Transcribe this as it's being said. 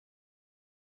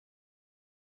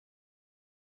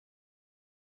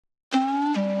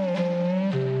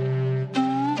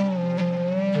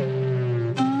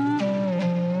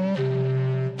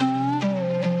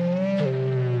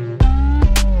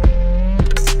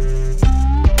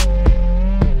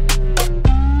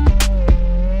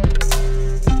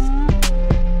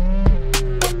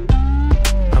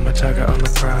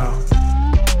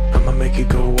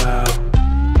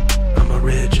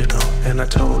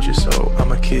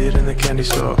it in the candy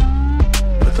store.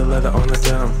 Put the leather on the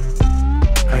denim.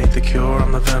 I ain't the cure,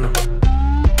 I'm the venom.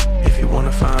 If you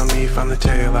wanna find me, find the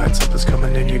taillight. Something's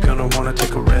coming in, you're gonna wanna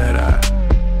take a red eye.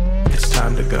 It's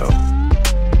time to go.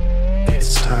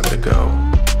 It's time to go.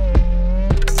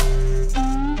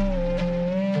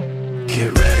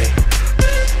 Get ready.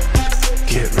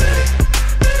 Get ready.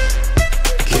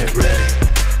 Get ready.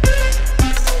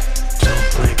 Don't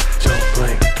blink, don't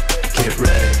blink. Get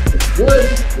ready.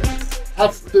 Good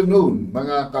afternoon,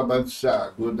 mga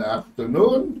kabansa. Good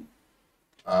afternoon.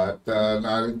 At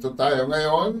narito tayo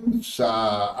ngayon sa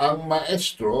Ang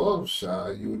Maestro sa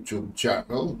YouTube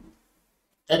channel,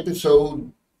 episode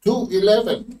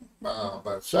 211, mga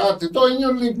kabansa. At ito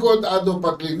inyong lingkod,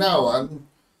 Paglinawan,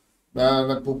 na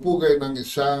nagpupugay ng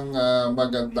isang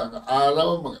magandang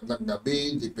araw, magandang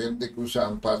gabi, depende kung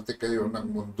saan parte kayo ng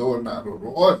mundo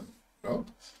naroroon. No?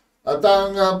 At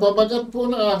ang pamagat po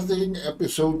ng ating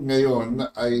episode ngayon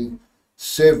ay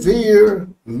severe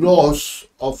loss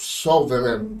of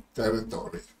sovereign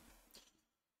territory.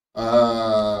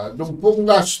 Nung pong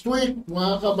last week,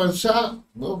 mga kabansa,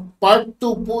 no? Part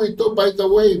 2 po ito, by the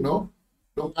way, no?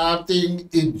 Nung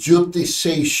ating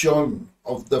idiotization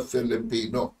of the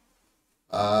Filipino.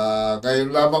 Ngayon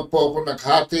lamang po ako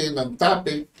naghati ng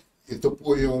topic. Ito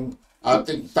po yung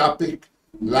ating topic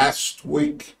last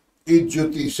week,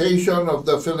 idiotization of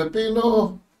the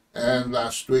Filipino. And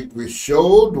last week we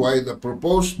showed why the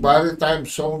proposed Maritime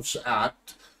Zones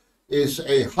Act is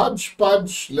a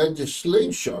hodgepodge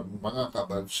legislation, mga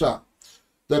kabansa,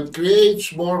 that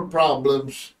creates more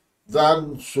problems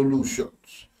than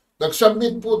solutions.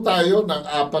 Nagsubmit po tayo ng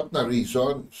 4 na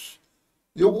reasons.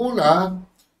 Yung una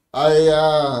ay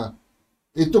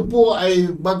ito po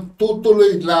ay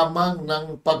magtutuloy lamang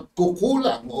ng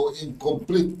pagkukulang o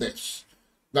incompleteness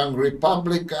ng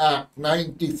Republic Act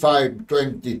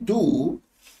 9522,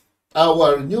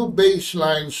 our new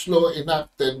baseline law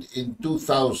enacted in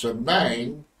 2009,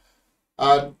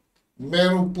 at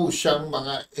meron po siyang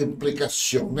mga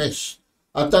implikasyones.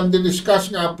 At ang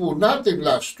diniscuss nga po natin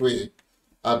last week,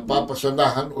 at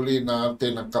papasanahan uli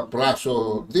natin ang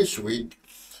kapraso this week,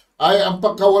 ay ang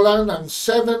pagkawala ng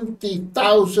 70,000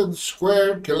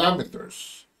 square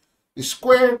kilometers.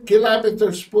 Square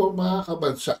kilometers po, mga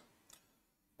kabansa,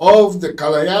 of the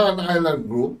Kalayaan Island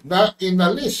Group na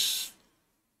inalis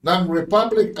ng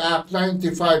Republic Act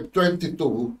 9522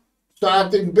 sa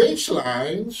ating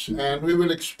baselines, and we will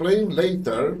explain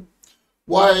later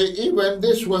why even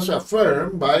this was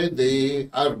affirmed by the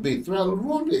arbitral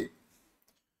ruling.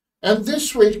 And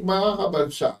this week, mga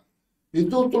kabansa,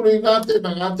 itutuloy natin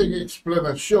ang ating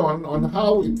explanation on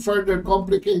how it further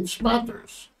complicates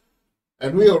matters.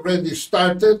 And we already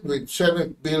started with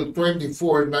Senate Bill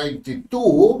 2492,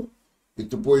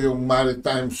 ito po yung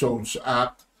Maritime Zones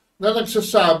Act, na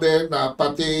nagsasabi na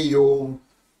pati yung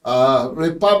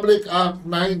Republic Act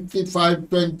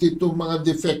 9522 mga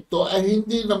defekto ay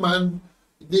hindi naman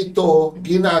dito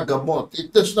ginagamot. It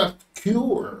does not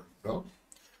cure. No?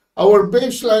 Our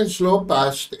baseline law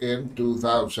passed in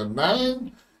 2009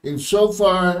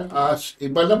 insofar as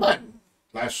iba naman.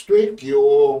 Last week,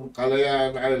 yung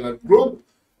Kalayaan Island Group.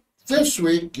 This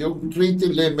week, yung treaty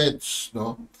limits,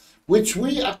 no, which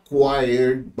we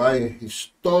acquired by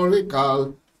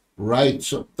historical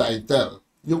rights of title.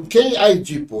 Yung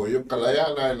KIG po, yung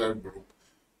Kalayaan Island Group,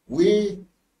 we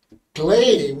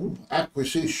claim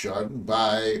acquisition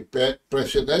by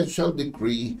Presidential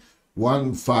Decree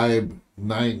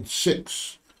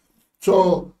 1596.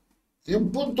 So,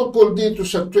 yung punto po dito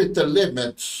sa treaty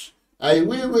limits,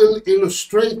 we will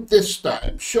illustrate this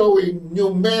time showing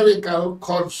numerical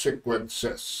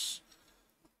consequences.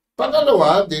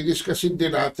 Pangalawa, didiscusin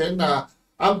din natin na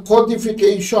ang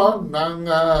codification ng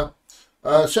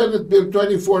Senate Bill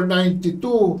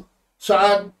 2492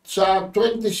 sa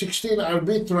 2016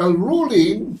 arbitral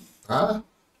ruling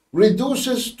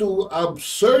reduces to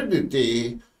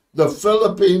absurdity the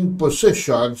Philippine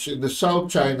positions in the South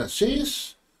China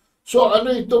Seas. So ano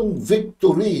itong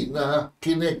victory na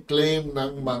kine-claim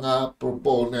ng mga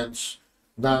proponents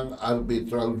ng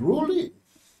arbitral ruling?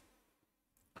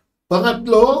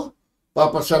 Pangatlo,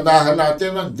 papasadahan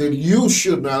natin ang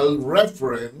delusional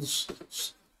reference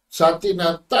sa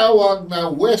tinatawag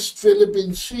na West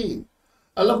Philippine Sea.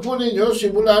 Alam po ninyo,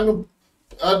 simula nung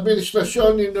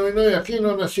administrasyon ni Noynoy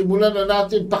Aquino na simulan na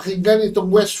natin pakinggan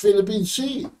itong West Philippine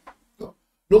Sea.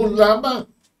 Noon lamang,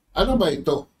 ano ba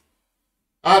ito?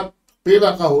 At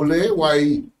pinakahuli,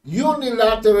 why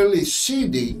unilaterally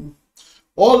ceding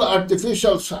all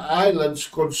artificial islands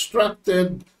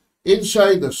constructed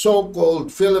inside the so-called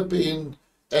Philippine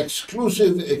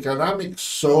Exclusive Economic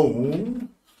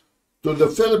Zone to the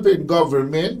Philippine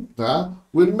government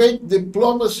will make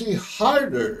diplomacy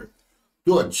harder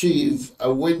to achieve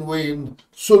a win-win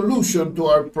solution to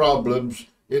our problems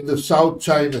in the South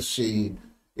China Sea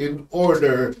in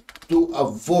order to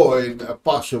avoid a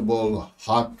possible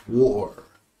hot war.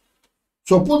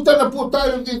 So punta na po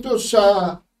tayo dito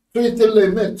sa treaty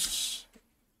limits.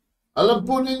 Alam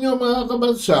po ninyo mga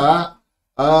kabansa,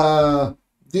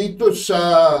 dito sa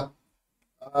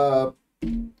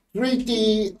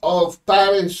Treaty of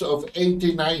Paris of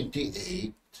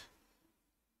 1898,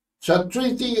 sa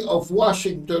Treaty of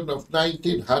Washington of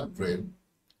 1900,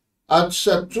 at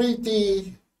sa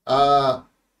Treaty,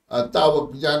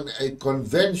 tawag niyan ay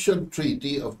Convention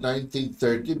Treaty of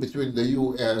 1930 between the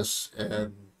U.S.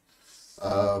 and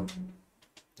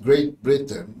Great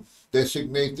Britain,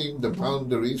 designating the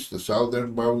boundaries, the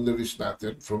southern boundaries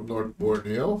natin from North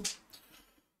Borneo,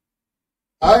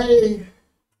 ay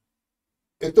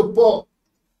ito po,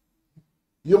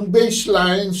 yung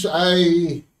baselines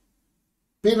ay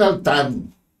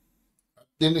pinaltan.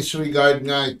 Dinisregard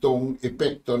nga itong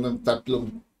epekto ng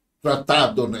tatlong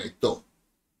tratado na ito.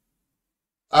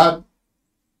 At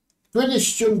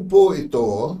question po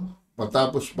ito,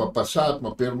 matapos mapasa at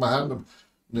mapirmahan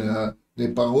ni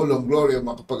Pangulong Gloria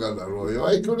Macapagal-Arroyo,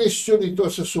 ay question ito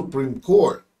sa Supreme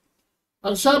Court.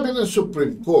 Ang sabi ng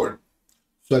Supreme Court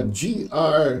sa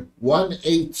GR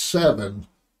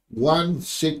 187-167,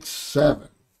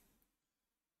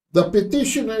 the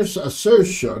petitioner's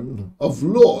assertion of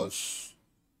loss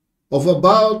of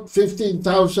about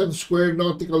 15,000 square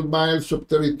nautical miles of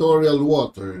territorial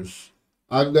waters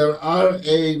under RA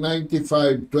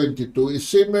 9522 is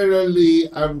similarly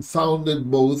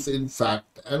unfounded both in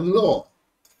fact and law.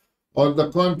 On the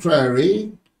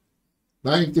contrary,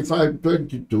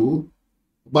 9522,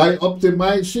 by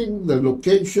optimizing the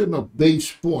location of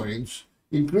base points,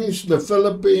 increase the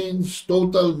Philippines'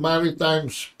 total maritime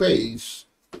space,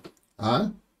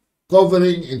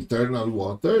 covering internal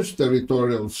waters,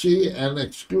 territorial sea, and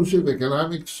exclusive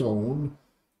economic zone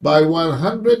by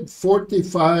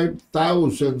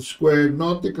 145,000 square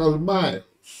nautical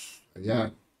miles.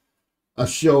 Ayan,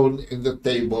 as shown in the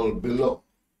table below.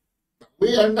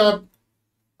 We are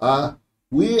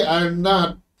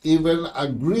not even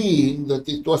agreeing that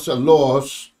it was a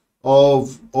loss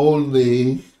of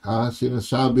only,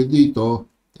 sinasabi dito,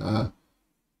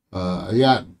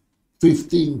 ayan,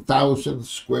 15,000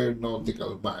 square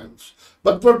nautical miles.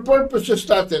 But for purposes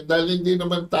natin, dahil hindi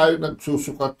naman tayo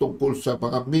nagsusukat tungkol sa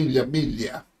mga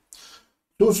milya-milya,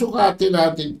 susukatin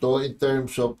natin to in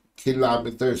terms of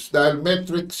kilometers dahil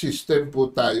metric system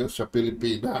po tayo sa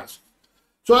Pilipinas.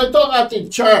 So ito ang ating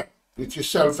chart, which is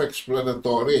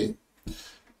self-explanatory.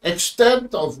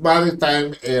 Extent of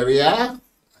maritime area,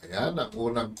 ayan ang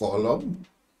unang column.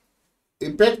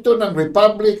 Epekto ng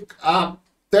Republic Act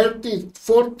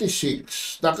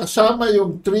 3046 na kasama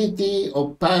yung Treaty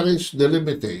of Paris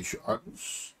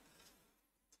Delimitations.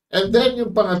 And then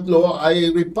yung pangatlo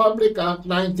ay Republic Act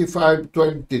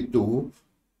 9522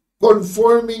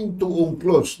 conforming to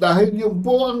UNCLOS. Dahil yung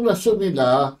po ang rason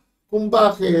nila kung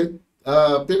bakit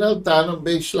pinalta ng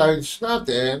baselines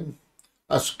natin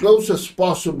as close as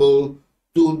possible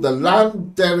to the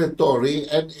land territory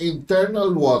and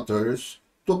internal waters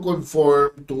to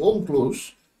conform to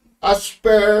UNCLOS as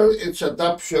per its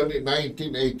adoption in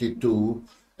 1982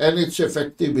 and its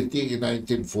effectivity in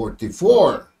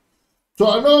 1944. So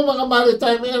ano ang mga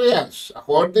maritime areas?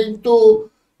 According to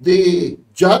the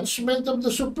judgment of the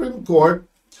Supreme Court,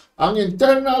 ang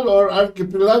internal or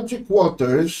archipelagic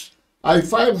waters ay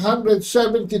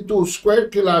 572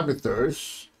 square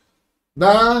kilometers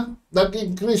na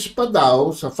nag-increase pa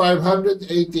daw sa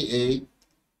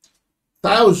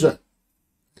 588,000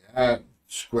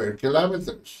 square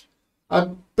kilometers.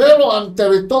 Pero ang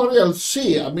territorial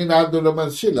sea, aminado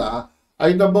naman sila,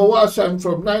 ay nabawasan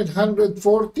from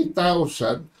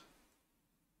 940,000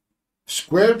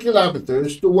 square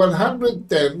kilometers to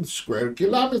 110 square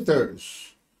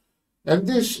kilometers. And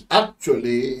this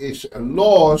actually is a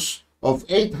loss of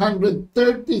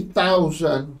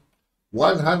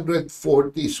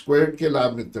 830,140 square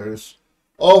kilometers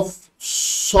of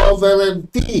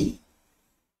sovereignty.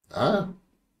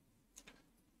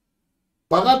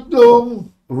 Pangatlong,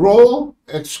 raw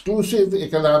exclusive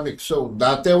economic zone.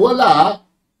 Dati wala.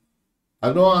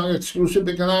 Ano ang exclusive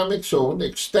economic zone?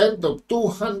 Extent of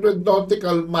 200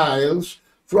 nautical miles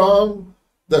from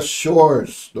the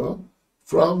shores, no?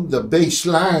 From the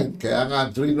baseline. Kaya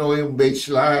nga, drino yung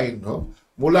baseline, no?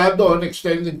 Mula doon,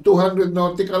 extending 200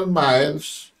 nautical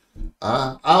miles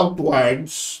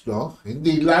outwards, no?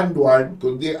 Hindi landward,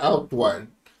 kundi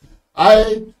outward,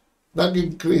 ay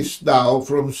nag-increase daw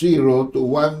from 0 to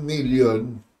 1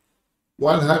 million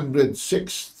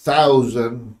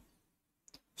 106,000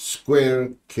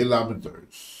 square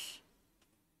kilometers.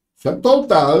 Sa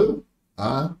total,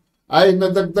 ay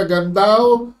nadagdagan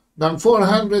daw ng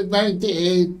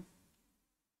 498,000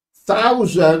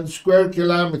 square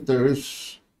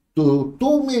kilometers to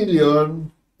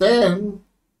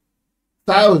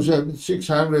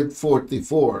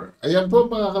 2,010,644. Ayan po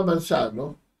mga kabansa,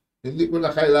 no? Hindi ko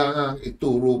na kailangang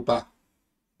ituro pa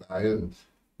dahil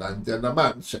nandiyan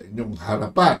naman sa inyong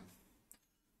harapan.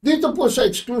 Dito po sa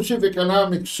Exclusive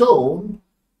Economic Zone,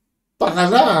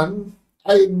 pakalan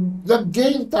ay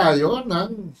nag-gain tayo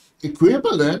ng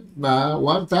equivalent na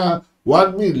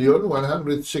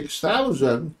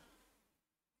 1,106,000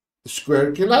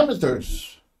 square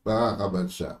kilometers, mga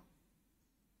kabansa.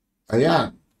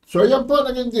 Ayan. So, yan po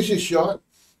naging desisyon.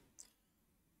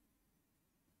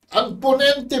 Ang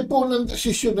ponente po ng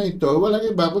desisyon na ito, walang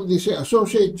iba kundi si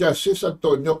Associate Justice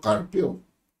Antonio Carpio.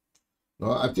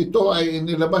 No? At ito ay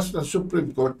inilabas ng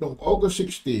Supreme Court noong August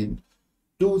 16,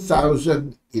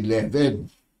 2011.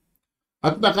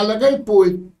 At nakalagay po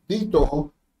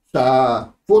dito sa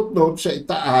footnote sa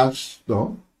itaas,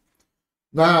 no,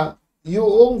 na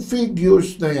yung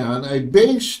figures na yan ay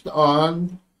based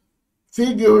on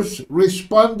figures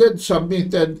responded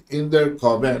submitted in their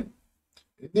comment.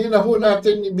 Hindi na ho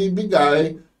natin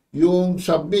ibibigay yung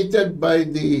submitted by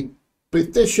the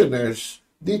petitioners.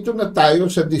 Dito na tayo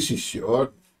sa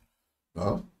desisyon.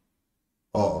 No?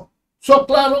 So,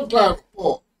 klarong-klaro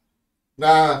po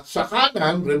na sa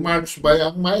kanan, remarks by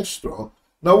ang Maestro,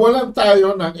 nawalan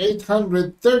tayo ng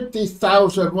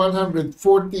 830,140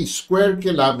 square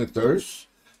kilometers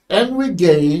and we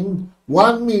gained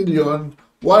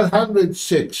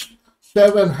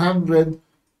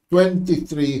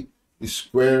 1,106,723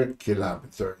 square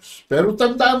kilometers. Pero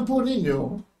tandaan po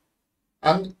ninyo,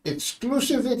 ang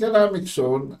Exclusive Economic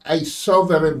Zone ay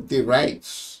sovereignty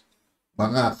rights,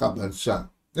 mga kabansa.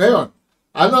 Ngayon,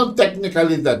 ano ang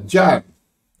technicalidad dyan?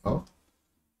 No?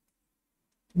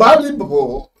 Bali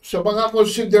po sa mga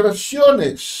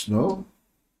konsiderasyones, no?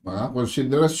 Mga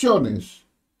konsiderasyones,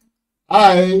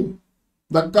 ay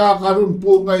nagkakaroon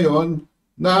po ngayon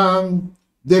ng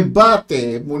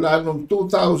debate mula noong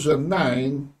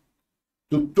 2009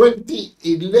 to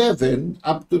 2011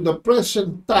 up to the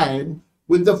present time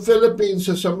with the Philippines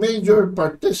as a major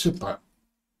participant,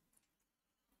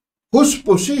 whose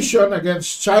position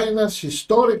against China's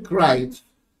historic rights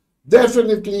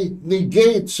definitely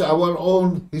negates our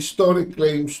own historic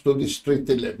claims to these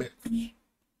treaty limits.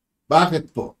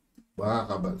 Bakit po,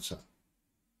 mga kabansa?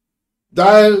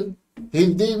 Dahil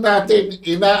hindi natin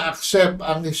ina-accept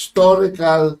ang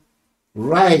historical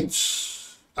rights,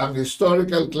 ang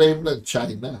historical claim ng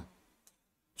China.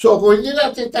 So, kung hindi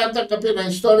natin tatanggapin ang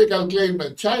historical claim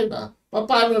ng China,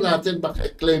 paano natin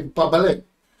maka-claim pabalik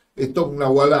itong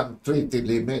nawalang treaty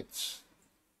limits?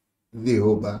 Hindi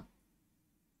ho ba?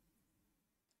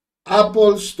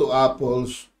 Apples to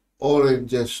apples,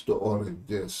 oranges to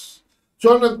oranges.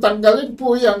 So, nagtanggalin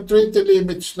po yung treaty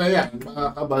limits na yan,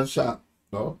 mga kabansa.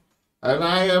 No? And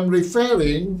I am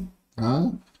referring,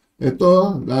 ito,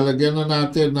 lalagyan na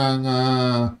natin ng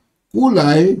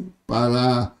kulay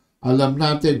para alam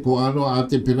natin kung ano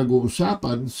ating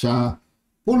pinag-uusapan. Sa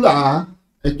pula,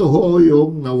 ito ho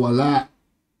yung nawala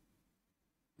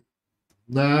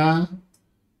na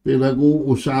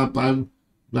pinag-uusapan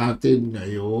natin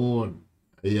ngayon.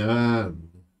 Ayan,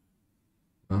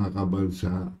 mga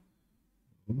kabansa.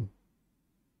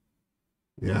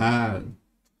 Yan.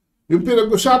 Yung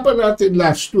pinag-usapan natin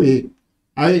last week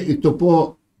ay ito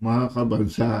po, mga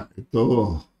kabansa.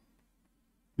 Ito.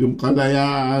 Yung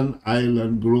Kalayaan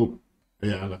Island Group.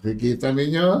 Ayan, nakikita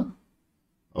ninyo?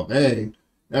 Okay.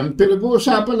 Ang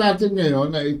pinag-uusapan natin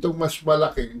ngayon ay itong mas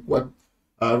malaking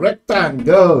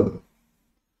rectangle.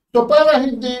 So, para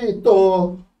hindi ito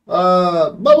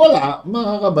mawala,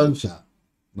 mga kabansa.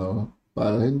 No?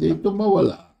 Para hindi ito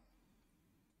mawala.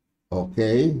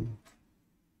 Okay.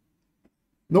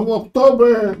 Noong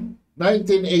October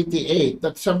 1988,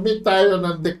 nag-submit tayo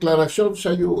ng deklarasyon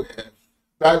sa US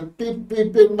dahil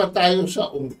pipirma tayo sa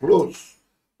UNCLOS.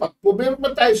 Pag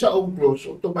pumirma tayo sa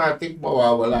UNCLOS, automatic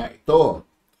mawawala ito.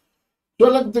 So,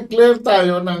 nag-declare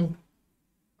tayo ng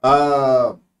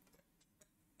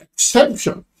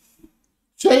exemption,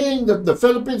 saying that the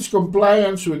Philippines'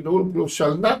 compliance with UNCLOS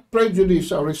shall not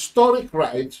prejudice our historic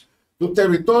rights to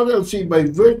territorial sea by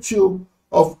virtue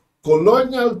of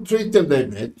colonial treaty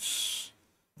limits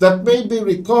that may be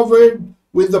recovered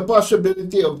with the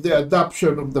possibility of the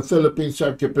adoption of the Philippines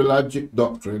Archipelagic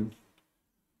Doctrine,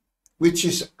 which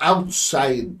is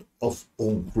outside of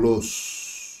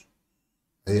UNCLOS.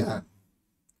 Ayan.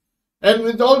 And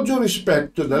with all due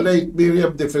respect to the late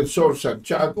Miriam Defensor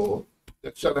Santiago,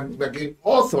 that's ang naging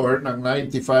author ng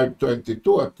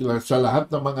 9522 at sa lahat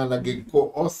ng mga naging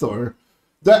co-author,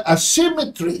 the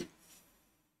asymmetry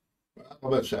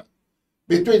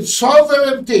between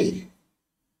sovereignty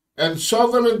and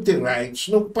sovereignty rights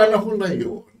nung panahon na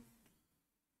yun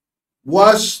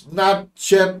was not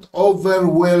yet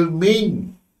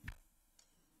overwhelming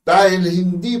dahil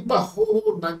hindi pa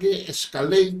ho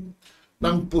nag-escalate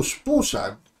ng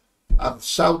puspusan ang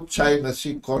South China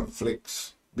Sea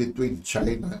conflicts between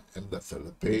China and the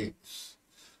Philippines.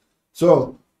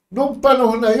 So, nung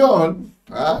panahon na yon,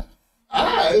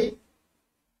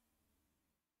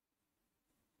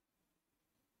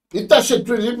 it doesn't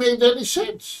really make any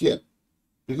sense yet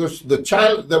because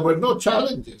there were no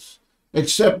challenges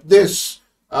except this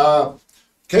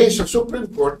case sa Supreme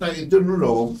Court na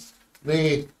idinulong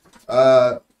ni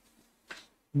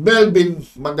Melvin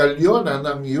Magallona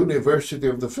ng University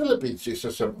of the Philippines,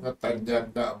 isa sa mga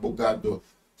tanyag na abogado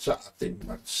sa ating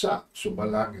bansa.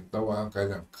 Sumalangit nawa ang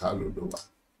kanyang kaluluwa.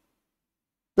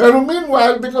 Pero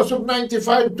meanwhile, because of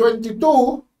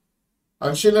 9522,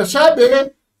 ang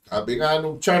sinasabi, sabi nga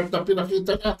nung chart na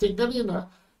pinakita natin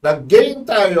kanina, nag-gain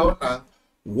tayo ng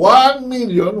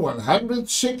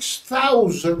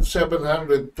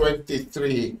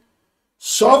 1,106,723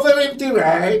 sovereignty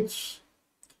rights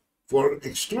for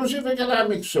exclusive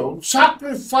economic zone,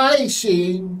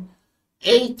 sacrificing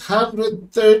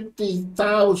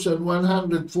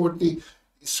 830,140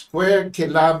 square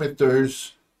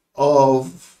kilometers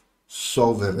of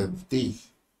sovereignty.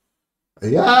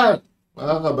 Ayan,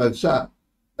 mga kabansa.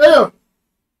 Ngayon,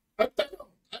 at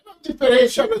anong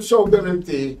diferensya ng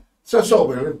sovereignty sa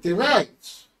sovereignty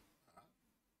rights?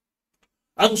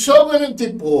 Ang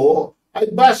sovereignty po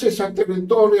ay base sa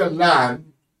territorial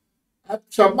land at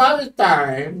sa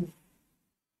maritime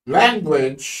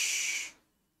language,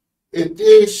 it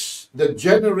is the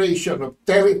generation of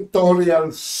territorial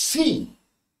sea.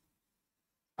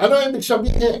 Ano ibig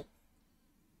sabihin?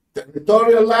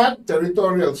 Territorial land,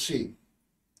 territorial sea.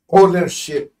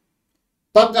 Ownership.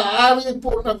 Pag-aari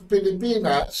po ng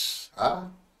Pilipinas,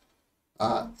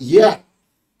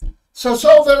 sa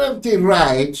sovereignty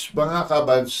rights, mga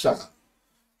kabansa,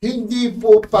 hindi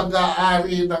po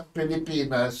pag-aari ng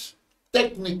Pilipinas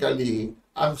technically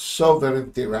ang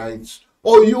sovereignty rights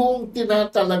o yung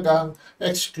tinatalagang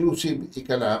exclusive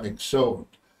economic zone.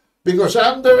 Because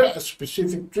under a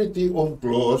specific treaty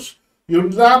UNCLOS,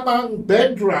 yun lamang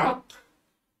bedrock,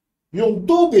 yung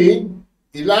tubig,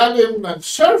 ilalim ng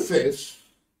surface,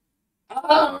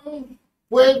 ang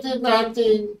pwede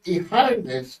nating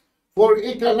i-harness for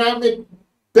economic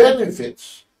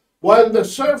benefits, while the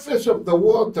surface of the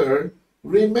water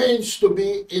remains to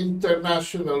be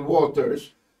international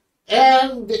waters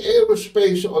and the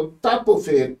aerospace on top of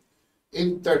it,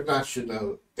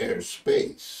 international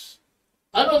airspace.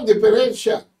 Anong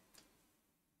diferensya?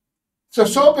 Sa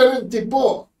sovereignty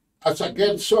po, as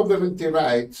against sovereignty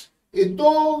rights,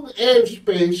 itong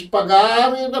airspace,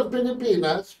 pag-aari ng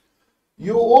Pilipinas,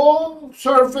 yung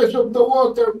surface of the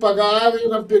water,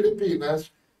 pag-aari ng Pilipinas,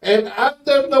 and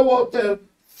under the water,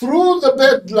 through the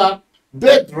bedrock,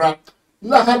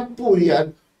 lahat po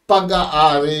yan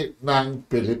pag-aari ng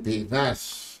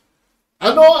Pilipinas.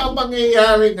 Ano ang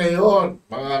mangyayari ngayon,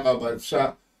 mga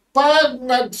kabansa? Pag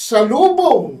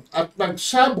nagsalubong at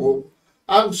nagsabong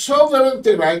ang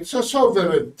sovereignty rights sa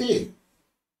sovereignty.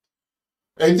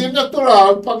 Eh di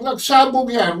natural, pag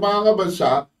nagsabong yan, mga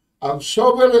kabansa, ang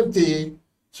sovereignty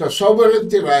sa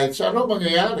sovereignty rights, ano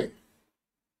mangyayari?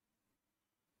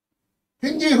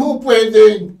 Hindi ho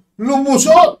pwedeng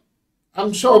lumusot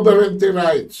ang sovereignty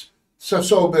rights sa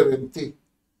sovereignty.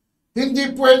 Hindi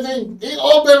pwedeng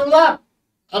i-overlap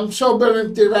ang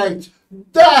sovereignty rights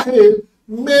dahil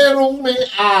merong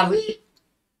may-ari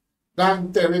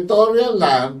ng territorial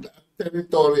land at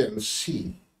territorial sea.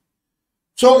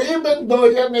 So even though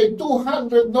yan ay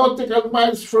 200 nautical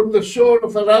miles from the shore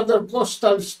of another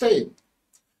coastal state,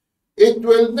 it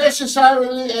will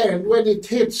necessarily end when it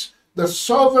hits the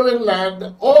sovereign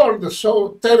land or the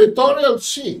territorial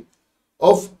sea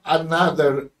of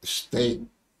another state.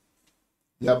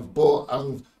 Yan po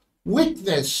ang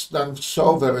weakness ng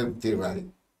sovereignty right.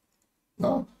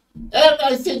 No? And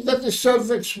I think that is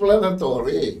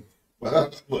self-explanatory.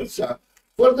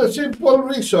 For the simple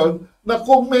reason na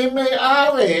kung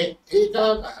may-ari, di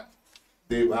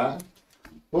ba?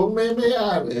 Kung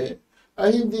may-ari, ay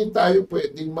hindi tayo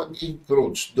pwedeng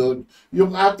mag-encroach doon.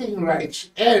 Yung ating rights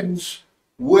ends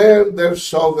where their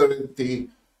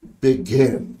sovereignty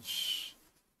begins.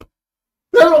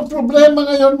 Pero ang problema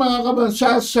ngayon, mga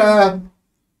kabansa, sa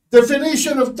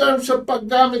definition of terms sa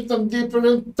paggamit ng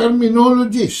different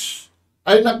terminologies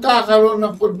ay nagkakaroon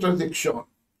ng contradiction.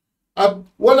 At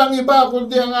walang iba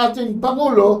kundi ang ating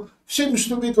Pangulo seems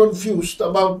to be confused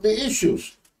about the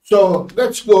issues. So,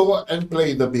 let's go and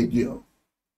play the video.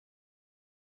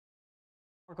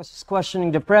 Marcos is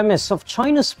questioning the premise of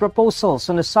China's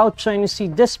proposals on the South China Sea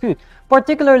dispute,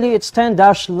 particularly its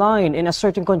 10-dash line in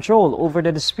asserting control over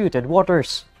the disputed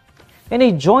waters. In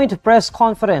a joint press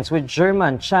conference with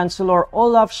German Chancellor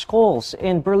Olaf Scholz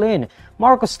in Berlin,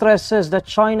 Marcos stresses that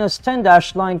China's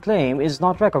 10-dash line claim is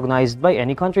not recognized by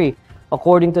any country.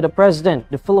 According to the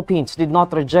president, the Philippines did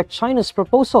not reject China's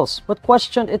proposals but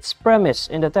questioned its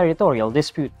premise in the territorial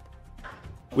dispute.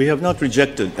 We have not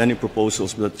rejected any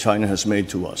proposals that China has made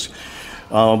to us,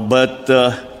 but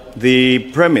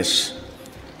the premise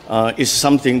is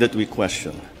something that we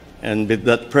question. And with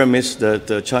that premise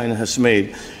that China has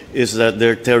made is that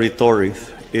their territory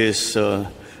is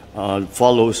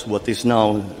follows what is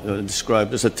now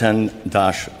described as a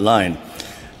 10-dash line.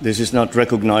 This is not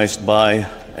recognized by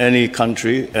any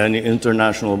country, any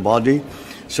international body,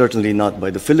 certainly not by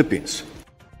the Philippines.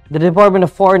 The Department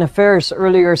of Foreign Affairs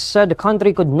earlier said the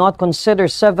country could not consider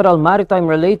several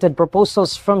maritime-related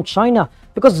proposals from China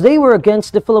because they were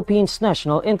against the Philippines'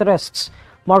 national interests.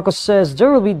 Marcos says there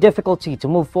will be difficulty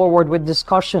to move forward with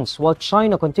discussions while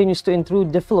China continues to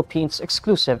intrude the Philippines'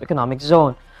 exclusive economic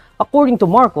zone. According to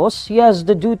Marcos, he has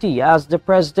the duty as the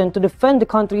president to defend the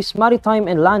country's maritime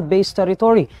and land-based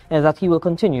territory and that he will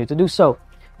continue to do so.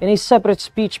 In a separate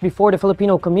speech before the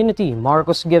Filipino community,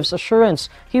 Marcos gives assurance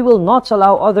he will not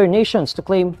allow other nations to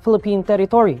claim Philippine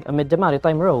territory amid the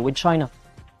maritime row with China.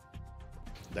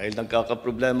 Dahil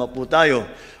nagkakaproblema po tayo,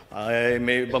 ay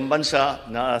may ibang bansa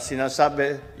na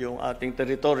sinasabi yung ating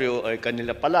teritoryo ay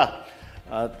kanila pala.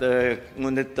 At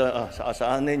ngunit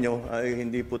sa ninyo ay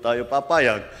hindi po tayo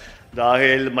papayag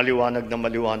dahil maliwanag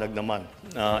naman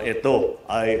na ito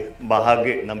ay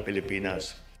bahagi ng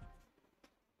Pilipinas.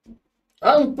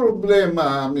 Ang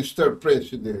problema, Mr.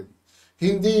 President,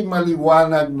 hindi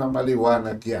maliwanag na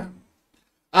maliwanag yan.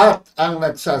 At ang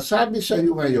nagsasabi sa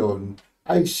iyo ngayon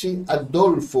ay si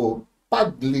Adolfo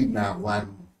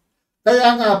Paglinawan.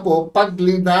 Kaya nga po,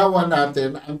 paglinawan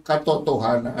natin ang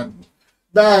katotohanan.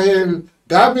 Dahil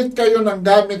gamit kayo ng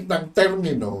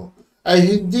termino, ay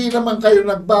hindi naman kayo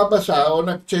nagbabasa o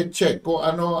nag-check kung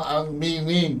ano ang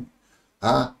meaning.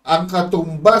 Ang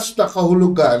katumbas na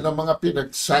kahulugan ng mga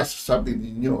pinagsasabi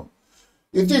ninyo.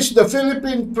 It is the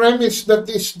Philippine premise that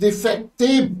is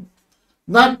defective,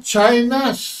 not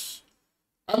China's.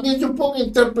 Ang inyo pong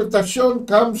interpretasyon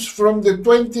comes from the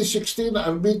 2016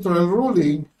 arbitral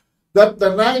ruling that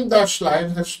the 9-dash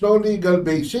line has no legal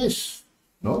basis.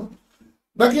 No?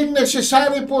 Naging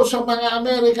necessary po sa mga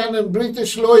American and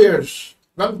British lawyers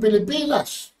ng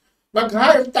Pilipinas.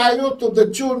 Mag-hire tayo to the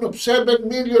tune of $7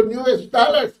 million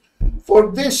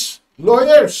for these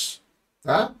lawyers.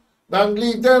 Ang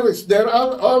leader is they're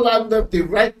all under the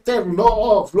Rector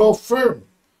law firm.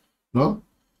 No?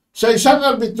 Sa isang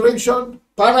arbitration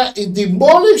para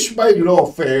i-demolish by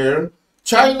lawfare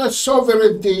China's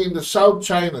sovereignty in the South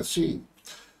China Sea.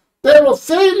 Pero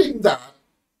failing that,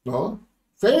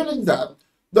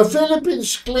 the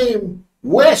Philippines claim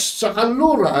west sa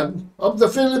kanluran of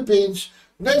the Philippines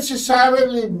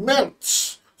necessarily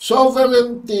melts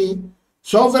sovereign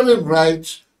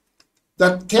rights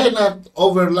that cannot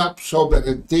overlap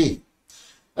sovereignty.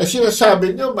 Ay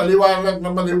sinasabi nyo, maliwanag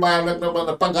naman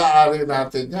na pag-aari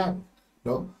natin yan.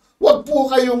 No? Huwag po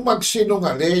kayong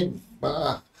magsinungaling,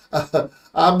 mga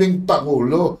aming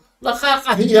Pangulo.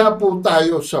 Nakakahiya po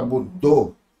tayo sa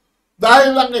mundo.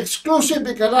 Dahil ang exclusive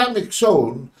economic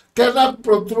zone cannot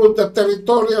protrude the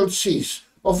territorial seas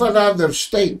of another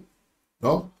state.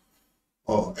 No?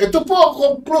 Ito po ang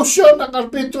conclusion ng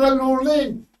arbitral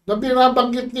ruling na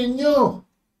binabanggit ninyo.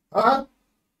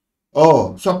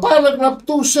 Sa paragraph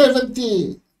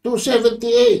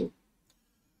 278,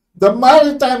 the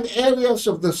maritime areas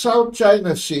of the South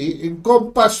China Sea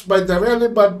encompassed by the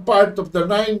relevant part of the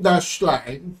 9-dash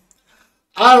line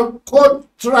are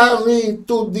contrary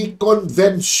to the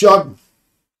convention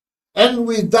and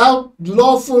without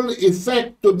lawful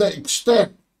effect to the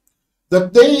extent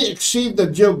that they exceed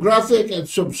the geographic and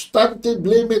substantive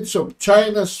limits of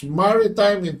China's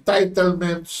maritime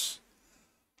entitlements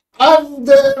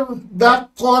under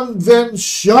the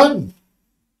convention.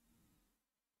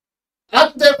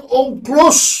 Under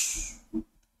UNCLOS.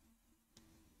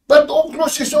 But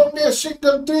UNCLOS is only a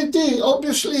single treaty.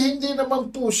 Obviously, hindi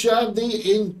naman po siya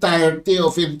the entirety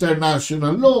of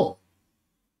international law.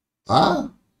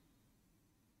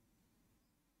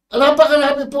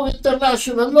 Napakarami marami pong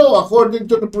international law according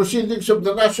to the proceedings of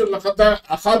the National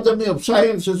Academy of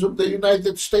Sciences of the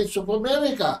United States of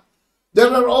America.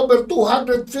 There are over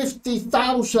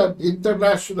 250,000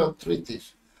 international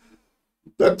treaties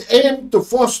that aim to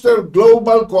foster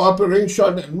global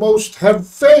cooperation, and most have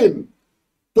failed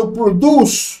to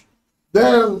produce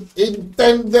their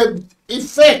intended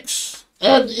effects.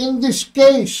 And in this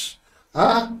case,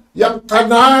 yung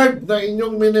canard na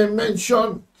inyong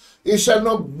minimension is an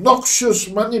obnoxious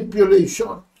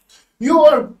manipulation. You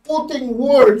are putting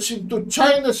words into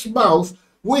China's mouth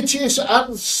which is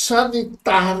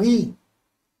unsanitary.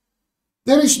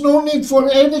 There is no need for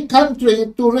any country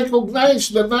to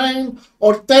recognize the 9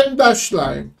 or 10 dash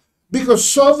line because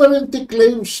sovereignty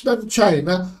claims that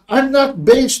China are not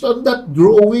based on that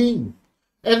drawing.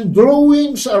 And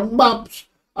drawings or maps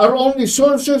are only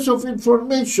sources of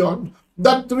information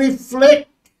that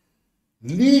reflect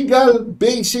legal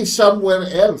basis somewhere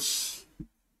else.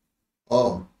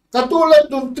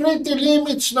 Katulad ng treaty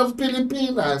limits ng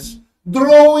Pilipinas,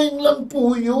 drawing lang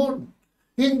po yun.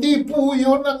 Hindi po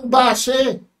yun ang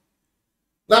base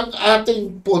ng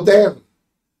ating poder.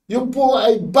 Yun po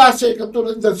ay base,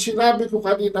 katulad ng sinabi ko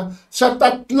kanina, sa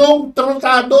 3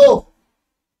 tratado.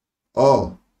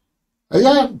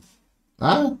 Ayan.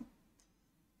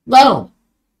 Now,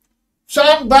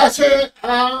 saan base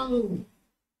ang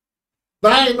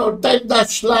 9 or 10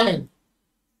 dash line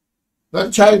ng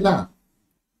China?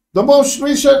 The most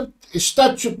recent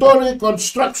statutory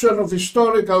construction of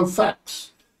historical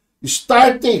facts,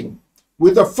 starting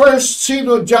with the First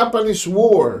Sino-Japanese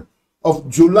War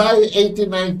of July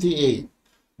 1898,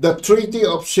 the Treaty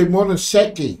of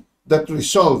Shimonoseki that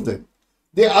resolved it,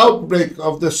 the outbreak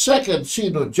of the Second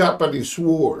Sino-Japanese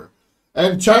War,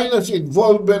 and China's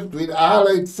involvement with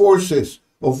Allied forces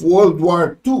of World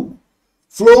War II,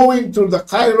 flowing through the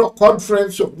Cairo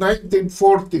Conference of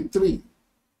 1943,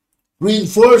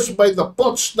 reinforced by the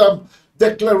Potsdam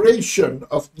Declaration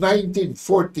of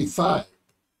 1945,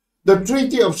 the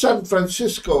Treaty of San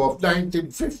Francisco of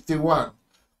 1951,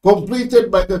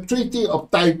 completed by the Treaty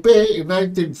of Taipei in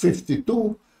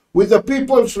 1952, with the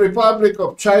People's Republic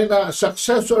of China a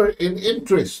successor in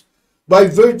interest by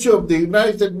virtue of the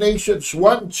United Nations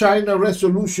One China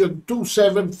Resolution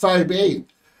 2758.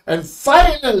 And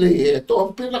finally, ito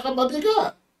ang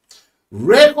pinakamabigat,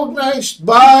 recognized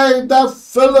by the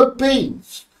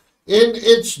Philippines in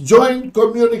its joint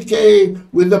communique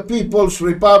with the People's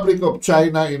Republic of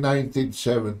China in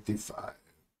 1975.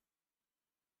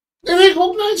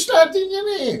 I-recognize natin yan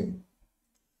eh.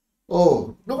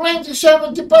 Noong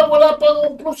 1970 pa, wala pang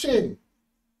UNCLOS eh.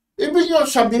 Ibig nyo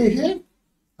sabihin,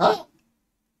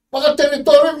 mga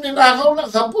teritoryong ninakaw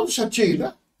ng Hapon sa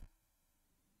China,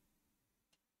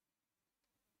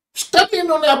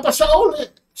 kanino napasa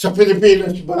ulit? Sa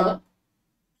Pilipinas ba?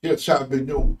 Kaya sabi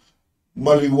nyo,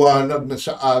 maliwanag na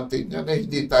sa atin yan,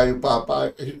 hindi tayo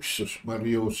papayag. Jesus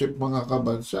Mariosep, mga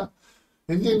kabansa.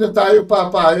 Hindi na tayo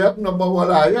papayag na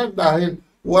mawala yan dahil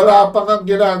wala pa nga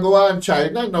ginagawa ang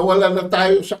China. Nawala na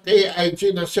tayo sa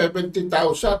KIG na 70,000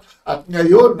 at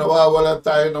ngayon nawawala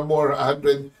tayo ng more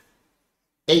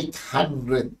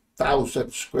 800,000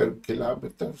 square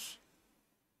kilometers.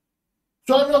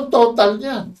 So anong total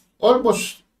niyan?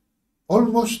 Almost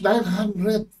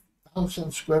 900,000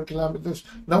 square kilometers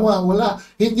nawawala.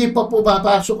 Hindi pa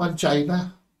pumapasok ang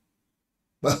China.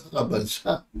 Mga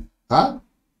bansa.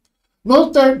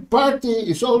 No third party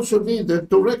is also needed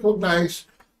to recognize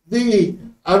the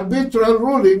arbitral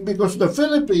ruling because the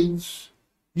Philippines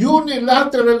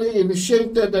unilaterally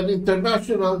initiated an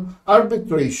international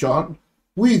arbitration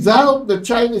without the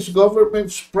Chinese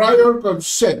government's prior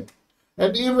consent.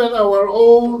 And even our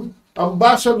own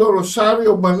Ambassador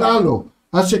Rosario Manalo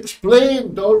has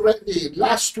explained already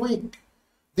last week.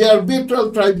 The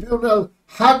arbitral tribunal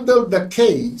handled the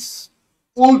case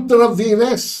ultra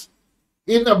vires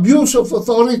in abuse of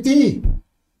authority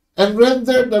and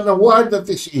rendered an award that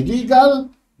is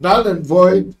illegal, null and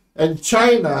void, and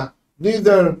China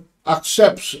neither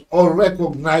accepts or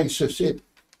recognizes it.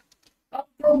 Ang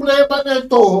problema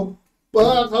nito,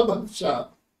 mga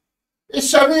kabansa,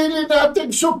 sarili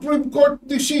nating Supreme Court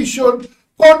decision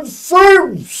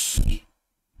confirms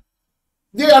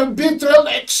the arbitral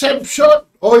exemption.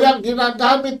 Yan,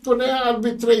 ginagamit ko na yung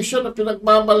arbitration na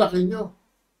pinagmamalaki nyo.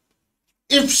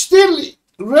 If still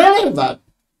relevant,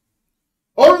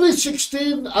 only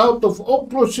 16 out of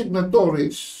UNCLOS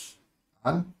signatories,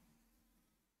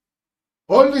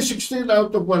 only 16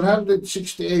 out of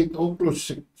 168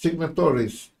 UNCLOS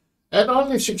signatories, and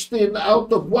only 16 out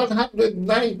of 190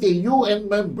 UN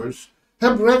members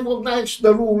have recognized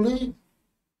the ruling.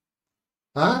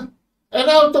 And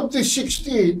out of the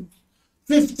 16,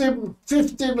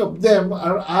 15 of them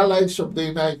are allies of the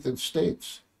United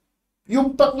States.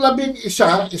 Yung pang-11,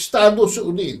 Estados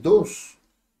Unidos.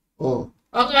 Oh.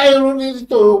 Ang irony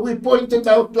nito, we pointed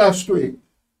out last week,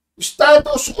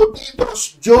 Estados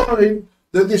Unidos joined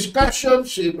the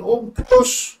discussions in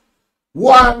UNCLOS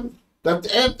 1 that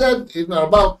ended in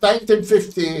about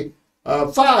 1955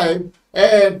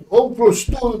 and UNCLOS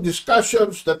 2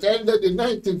 discussions that ended in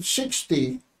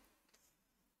 1960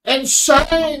 and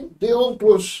signed the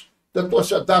UNCLOS that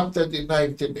was adopted in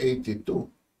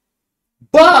 1982.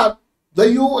 But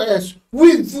the U.S.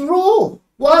 withdrew.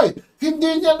 Why?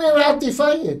 Hindi niya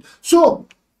ni-ratify eh. So,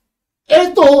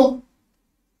 eto,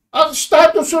 ang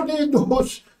Estados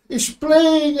Unidos is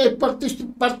playing a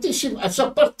as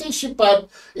a participant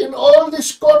in all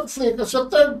this conflict as a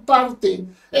third party,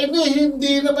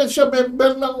 hindi naman siya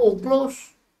member ng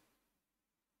UNCLOS.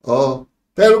 Oh,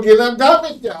 pero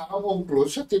ginagamit niya ang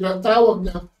UNCLOS sa tinatawag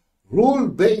niya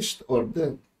rule-based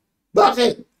order.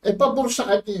 Bakit? Pabor sa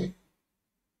kanya.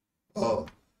 Oh.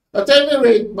 At any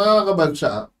rate, mga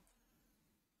kabansa,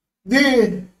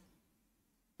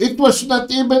 it was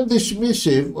not even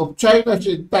dismissive of China's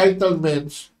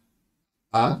entitlements.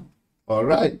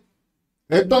 Alright.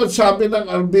 Ito ang sabi ng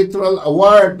Arbitral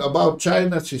Award about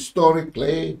China's historic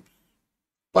claims.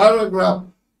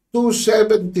 Paragraph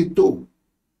 272.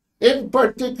 In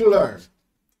particular,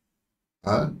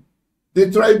 the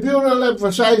tribunal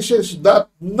emphasizes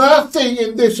that nothing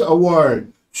in this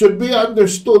award should be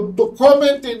understood to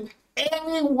comment in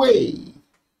any way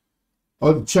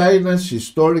on China's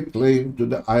historic claim to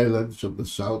the islands of the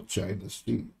South China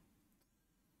Sea.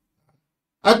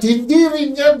 At hindi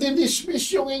rin niya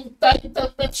dinismiss yung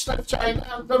entitlements ng China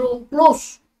under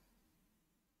UNCLOS.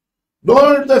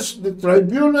 Nor does the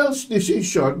tribunal's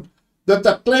decision that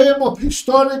a claim of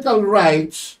historical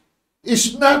rights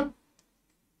is not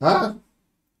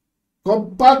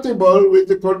compatible with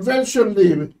the convention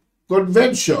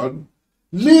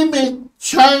limit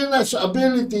China's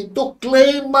ability to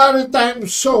claim maritime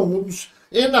zones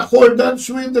in accordance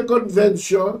with the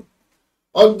convention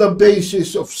on the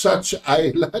basis of such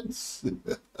islands.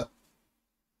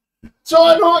 So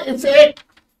ano effect?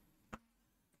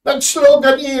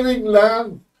 Nag-sloganiring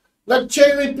lang.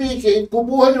 Nag-cherry picking,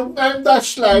 kumuha yung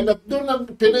 9-dash line at doon ang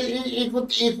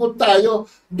pinaiikot-ikot tayo.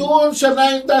 Doon sa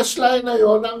 9-dash line na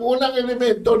yon ang unang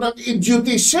elemento ng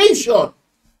idiotization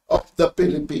of the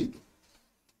Filipino.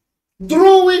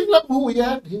 Drawing lang ho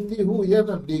yan, hindi ho yan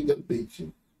ang legal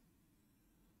basis.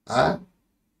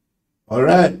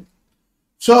 Alright.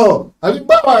 So,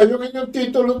 halimbawa, yung inyong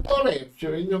titulo torrents,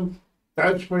 yung inyong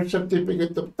transfer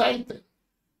certificate of title.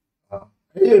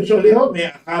 Usually ho, may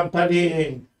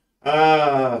accompanying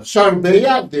survey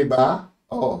yan, di ba?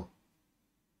 Oh.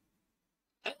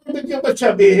 Ano ba ba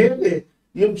sabihin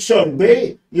yung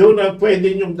survey, yun ang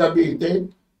pwede niyong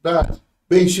gamitin na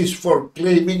basis for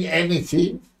claiming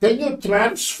anything? Can you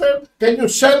transfer? Can you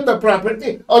sell the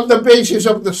property on the basis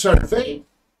of the survey?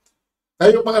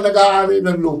 Kayo mga nag-aari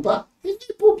ng lupa? Hindi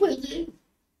po pwede.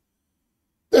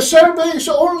 The survey is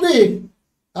only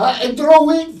a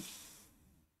drawing.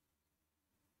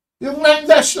 Yung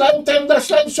 9-dash line,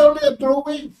 10-dash line is only a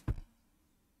drawing.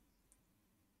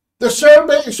 The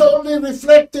survey is only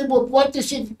reflective of what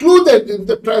is included in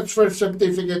the transfer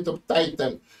certificate of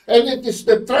title. And it is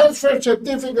the transfer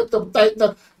certificate of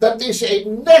title that is a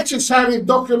necessary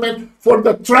document for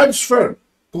the transfer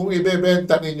kung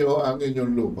ibebenta ninyo ang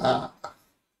inyong lupa.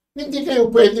 Hindi kayo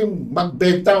pwedeng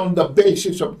magbenta on the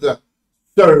basis of the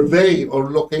survey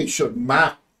or location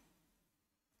map.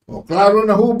 O, klaro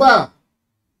na ho ba?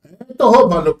 Ito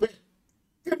ho, malupit.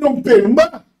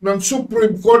 Kinumpirma ng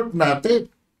Supreme Court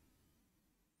natin.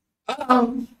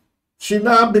 Ang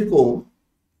sinabi ko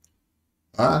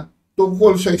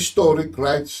tungkol sa historic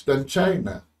rights ng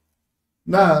China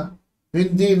na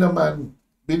hindi naman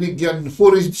binigyan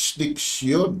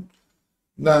jurisdiction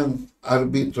ng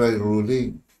arbitrary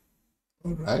ruling.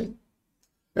 Alright?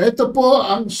 Ito po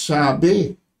ang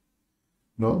sabi,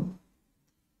 no?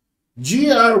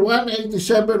 GR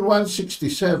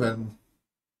 187-167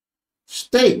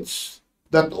 states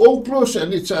that UNCLOS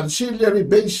and its ancillary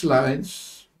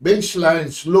baselines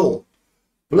law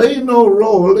play no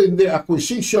role in the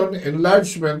acquisition,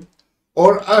 enlargement,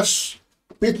 or as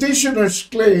petitioners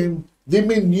claim,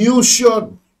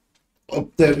 diminution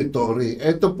of territory.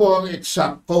 Ito po ang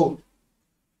exact quote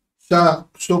sa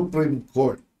Supreme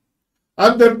Court.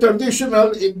 Under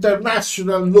traditional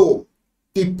international law,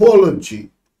 typology,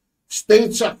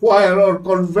 states acquire or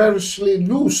conversely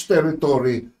lose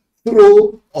territory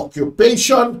through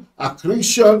occupation,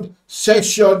 accretion,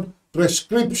 cession,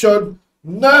 prescription,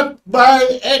 not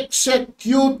by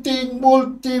executing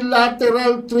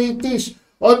multilateral treaties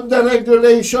on the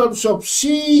regulations of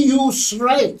sea use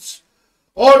rights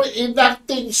or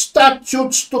enacting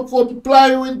statutes to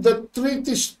comply with the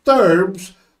treaty's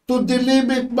terms to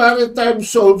delimit maritime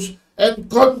zones and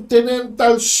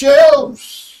continental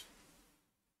shelves.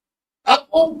 Ang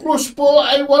UNCLOS po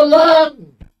ay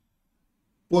walang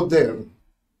poder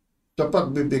sa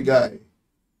pagbibigay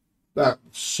ng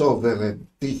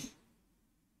sovereignty.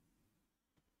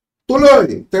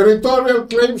 Tuloy, territorial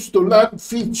claims to land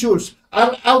features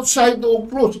are outside the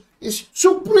UNCLOS. Is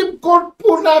Supreme Court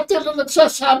po natin na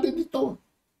nagsasabi nito.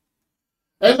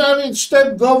 And are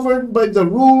instead governed by the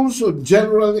rules of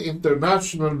general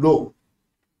international law.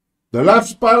 The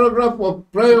last paragraph of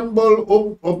preamble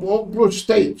of UNCLOS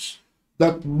states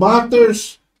that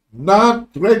matters not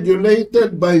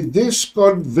regulated by this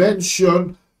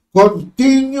convention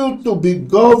continue to be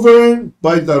governed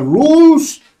by the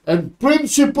rules and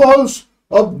principles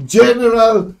of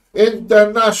general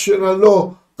international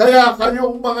law. Kaya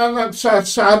kayong mga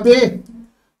nagsasabi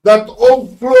that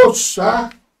UNCLOS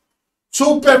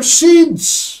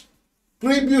supersedes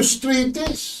previous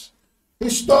treaties,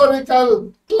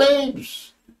 historical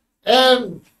claims,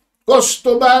 and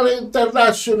customary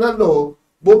international law,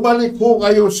 bumalik ho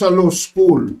kayo sa law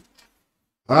school.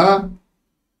 At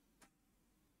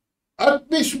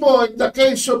mismo, in the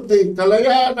case of the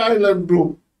Kalayaan Island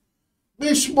Group,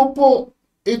 mismo po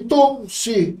itong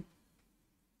si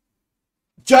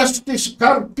Justice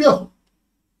Carpio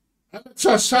ang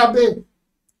nagsasabi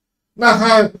na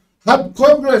had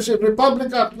Congress in Republic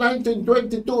Act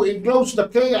 1922 enclosed the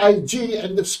KIG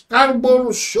and the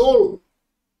Scarborough Shoal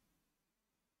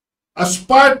as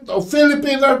part of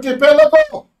Philippine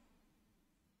Archipelago,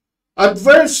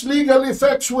 adverse legal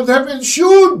effects would have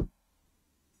ensued.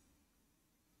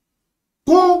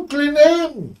 Kung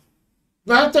claim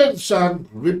natin sa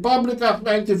Republic Act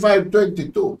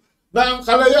 9522 na ang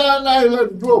Kalayaan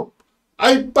Island Group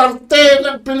ay parte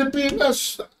ng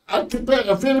Pilipinas,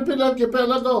 Philippine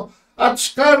Archipelago at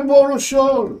Scarborough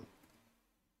Shoal,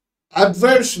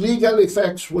 adverse legal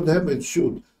effects would have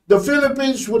ensued. The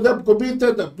Philippines would have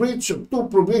committed a breach of two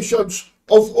provisions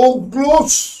of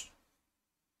UNCLOS.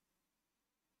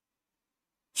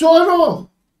 So ano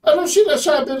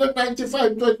sinasabi ng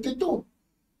 9522?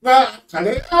 Na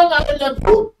Kalayaan Island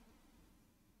Group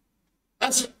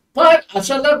as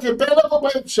an archipelago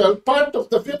by itself, part of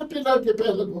the Philippine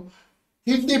Archipelago,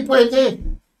 hindi pwede.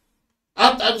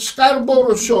 At ang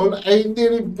Scarborough Shoal ay hindi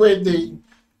rin pwede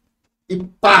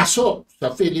ipasok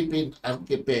sa Philippine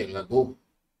Archipelago.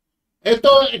 Ito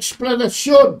ang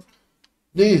explanasyon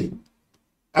ni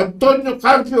Antonio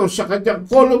Carpio sa kanyang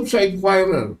column sa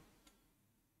Inquirer.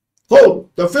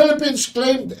 Quote, the Philippines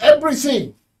claimed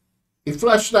everything.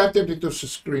 I-flash natin ito sa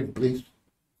screen, please.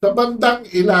 Sa bandang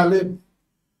ilalim.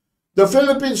 The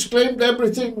Philippines claimed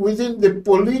everything within the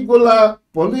polygonal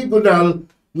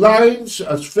lines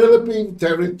as Philippine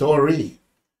territory,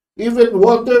 even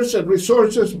waters and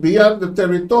resources beyond the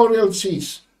territorial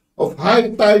seas of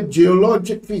high-tide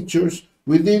geologic features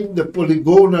within the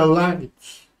polygonal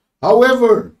lines.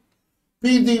 However,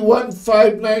 PD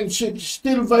 1596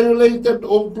 still violated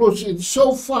UNCLOS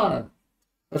insofar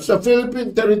as the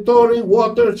Philippine territory,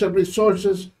 waters, and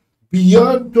resources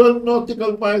beyond 12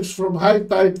 nautical miles from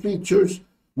high-tide features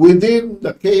within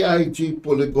the KIG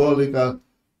polygonal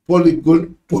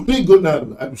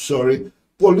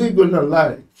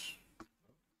lines.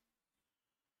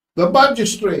 The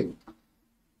magistrate.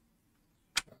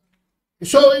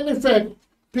 So, in effect,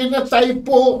 pinatay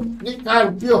po ni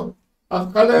Carpio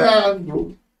ang Kalayaan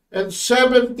Group and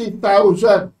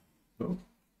 70,000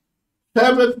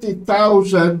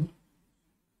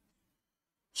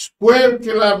 square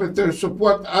kilometers of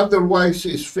what otherwise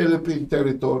is Philippine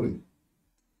territory.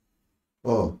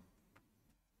 Oh.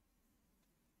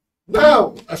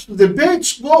 Now, as the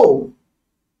debates go,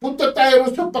 punta tayo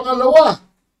sa pangalawa.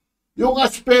 Yung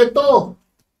aspeto,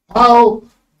 how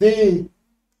the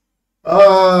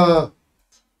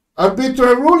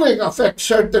arbitral ruling affects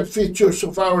certain features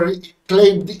of our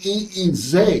claimed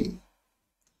EEZ.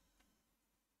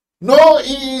 No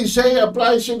EEZ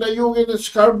applies in Ayungin and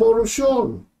Scarborough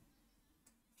Shoal.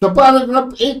 Sa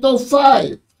paragraph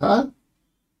 805,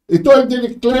 ito ay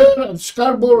dineclare ang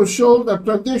Scarborough Shoal na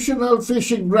traditional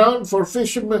fishing ground for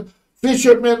fishermen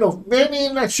of many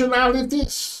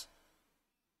nationalities.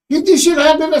 Hindi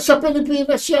sinabi na sa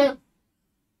Pilipinas yan.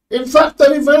 In fact, the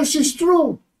reverse is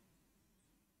true.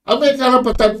 Ang may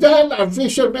karapatan dyan are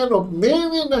fishermen of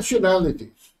many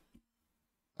nationalities.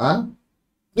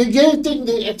 Negating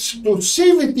the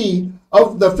exclusivity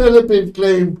of the Philippine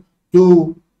claim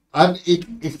to an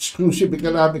exclusive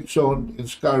economic zone in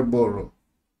Scarborough.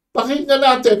 Pakinggan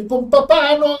natin kung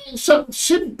paano isang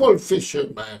simple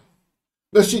fisherman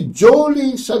na si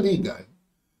Jolie Saligan,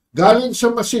 galing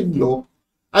sa Masinloc,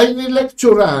 ay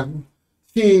nilekturan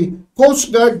si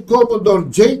Coast Guard Commodore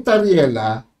J.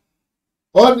 Tariela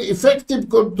on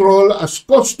effective control as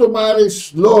customary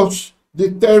laws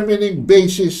determining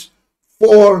basis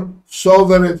for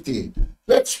sovereignty.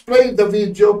 Let's play the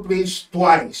video, please,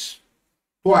 twice.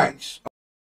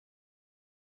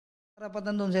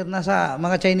 Karapatan doon, sir, nasa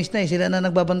mga Chinese na sila na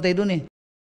nagbabantay doon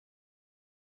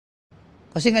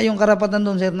Kasi nga yung karapatan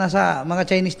doon, sir, nasa mga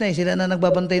Chinese na sila na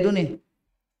nagbabantay doon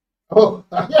Oh,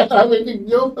 ayan, narinig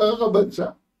nyo, mga kabansa.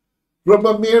 From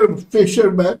a mere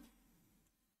fisherman.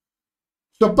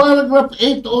 Sa paragraph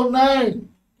 809,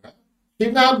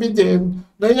 sinabi din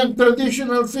na yung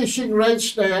traditional fishing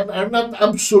rights na yan are not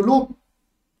absolute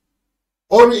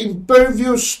or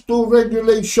impervious to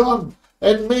regulation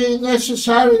and may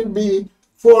necessarily be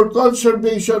for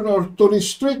conservation or to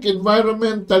restrict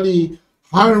environmentally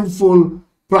harmful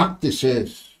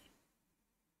practices.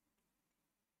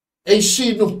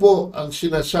 Sino po ang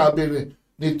sinasabi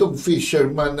nitong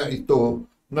fisherman na ito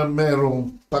na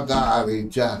merong pag-aari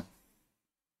dyan?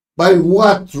 By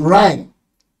what right?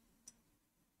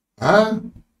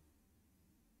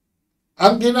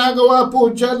 Ang ginagawa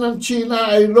po dyan ng China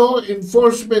ay law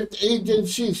enforcement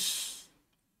agencies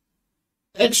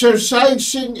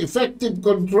exercising effective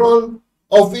control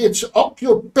of its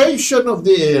occupation of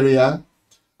the area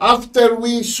after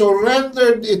we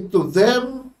surrendered it to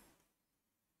them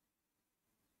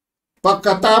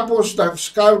pagkatapos ng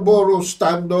Scarborough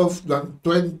standoff ng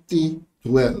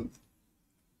 2012.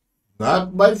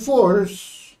 Not by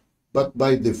force, but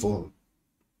by default.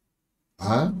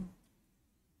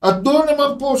 At doon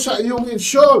naman po sa iyong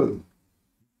shoal,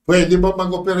 pwede ba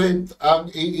mag-operate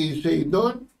ang EEZ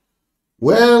doon?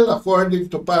 Well,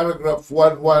 according to paragraph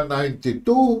 1192,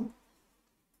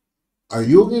 a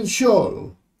Ayungin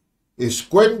Shoal is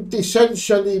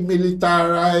quintessentially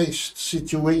militarized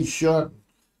situation,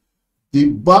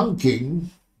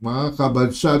 debunking, mga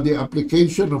kabansa, the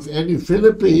application of any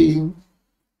Philippine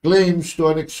claims to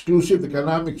an exclusive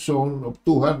economic zone of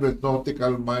 200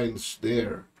 nautical miles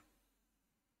there.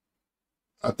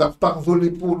 At ang panghuli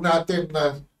po natin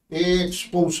na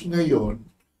i-expose ngayon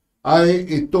ay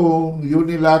itong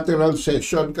unilateral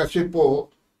cession kasi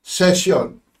po,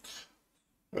 cession.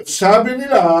 Sabi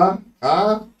nila,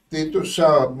 dito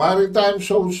sa Maritime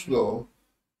Zones Law,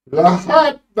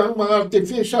 lahat ng mga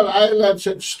artificial islands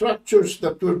and structures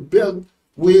that were built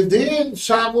within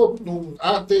sakop ng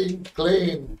ating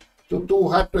claim to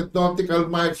 200 nautical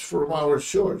miles from our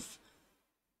shores,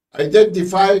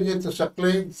 identifying it as a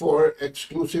claim for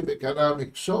exclusive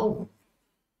economic zone,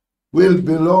 will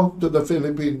belong to the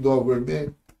Philippine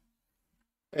government.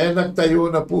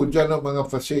 Nagtayo na po dyan ng mga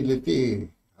facility,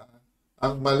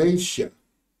 ang Malaysia,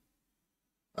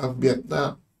 ang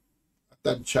Vietnam, at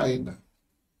ang China.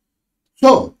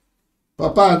 So,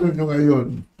 paano nyo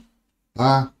ngayon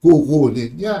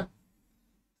kukunin yan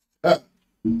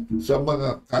sa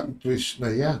mga countries na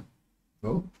yan?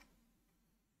 No?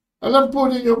 Alam po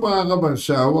ninyo mga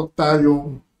kabansa, huwag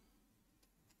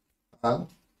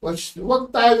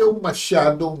tayong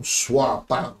masyadong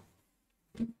swapang.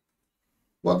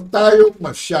 Huwag tayong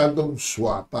masyadong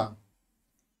swapang.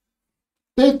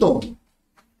 Dito,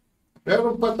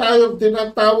 meron pa tayong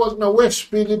tinatawag na West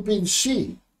Philippine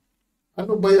Sea.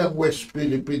 Ano ba yung West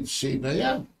Philippine Sea na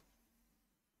yan?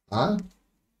 A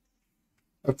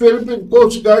Philippine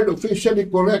Coast Guard officially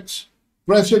corrects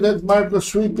President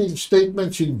Marcos' sweeping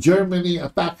statements in Germany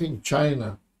attacking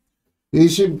China.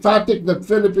 He is emphatic that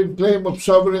Philippine claim of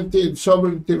sovereignty and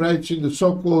sovereignty rights in the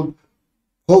so-called,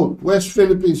 quote, West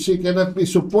Philippine Sea cannot be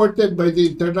supported by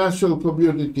the international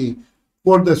community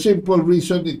for the simple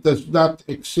reason it does not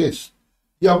exist.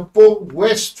 Yan pong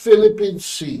West Philippine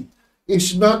Sea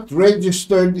is not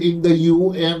registered in the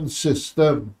UN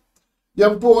system.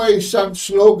 Yan po ay isang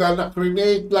slogan na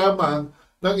create lamang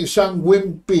ng isang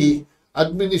wimpy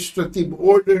Administrative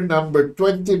Order number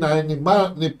 29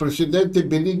 ni Presidente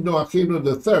Benigno Aquino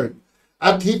III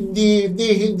at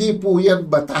hindi po yan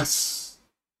batas.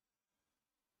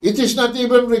 It is not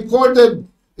even recorded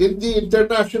in the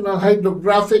International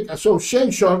Hydrographic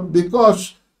Association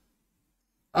because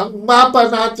ang mapa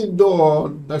natin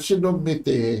doon na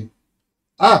sinumite,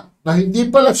 na hindi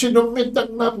pala sinumit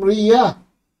ng NAMRIA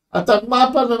at ang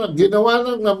mapa na ginawa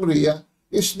ng NAMRIA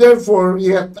is therefore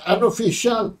yet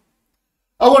unofficial.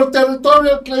 Our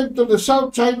territorial claim to the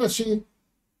South China Sea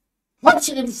has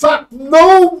in fact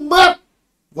no map.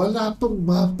 Wala pong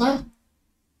mapa.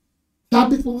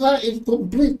 Sabi ko nga,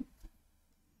 incomplete.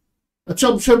 At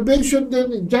sa observation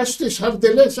din ni Justice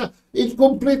Hardelesa,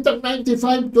 incomplete ang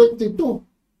 95-22.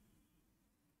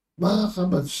 Mga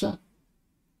kabansa.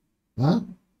 Ha?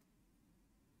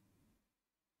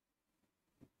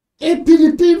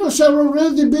 Filipinos are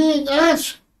already being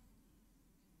asked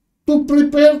to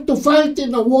prepare to fight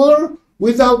in a war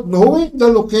without knowing the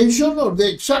location or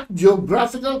the exact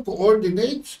geographical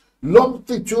coordinates,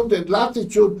 longitude and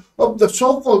latitude of the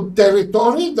so-called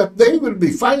territory that they will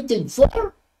be fighting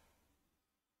for.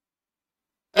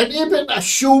 And even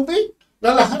assuming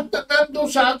na lahat na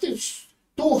nandun sa ating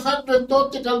 200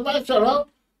 nautical miles around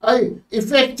ay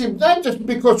effective na just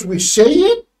because we say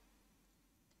it.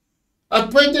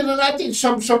 At pwede na natin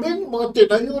samsamin mga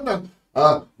tinayo ng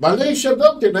Malaysia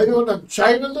doon, tinayo ng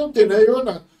China doon, tinayo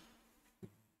ng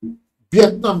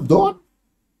Vietnam doon.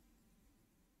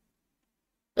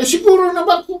 Eh siguro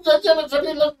naman kung ganyan ang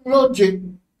kanilang logic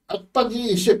at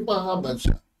pag-iisip mga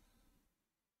kabansa,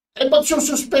 eh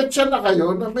magsususpetsya na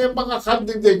kayo na may mga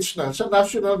candidates na sa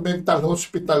National Mental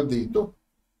Hospital dito.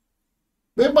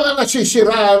 May mga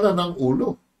nasisiraan na ng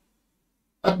ulo.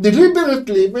 At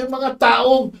deliberately, may mga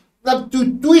taong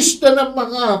nagtutwist na ng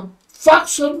mga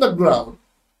facts on the ground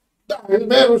dahil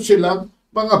meron silang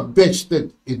mga vested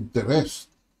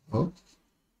interest. No?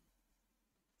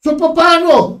 So,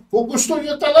 paano? Kung gusto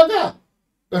niya talaga,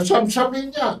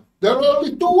 nasamsamin niya, there are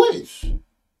only two ways.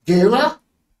 Gera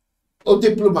o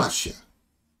diplomasya.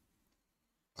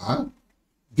 Ha?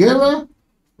 Gera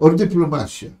o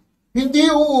diplomasya. Hindi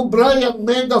uubra yung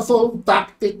megaphone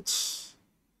tactics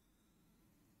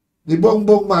ni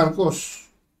Bongbong Marcos.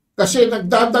 Kasi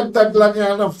nagdadagdag lang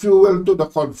yan ng fuel to the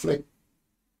conflict.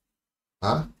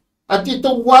 Ha? At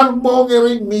itong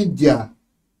warmongering media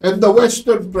and the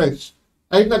Western press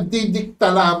ay nagdidikta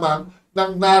lamang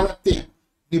ng narrative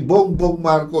ni Bongbong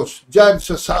Marcos dyan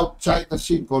sa South China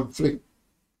Sea conflict.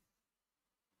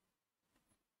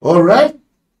 Alright?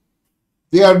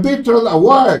 The arbitral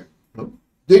award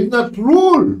did not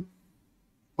rule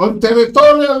on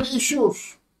territorial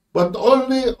issues, but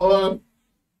only on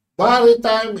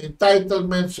maritime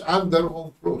entitlements under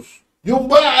UNCLOS. Yung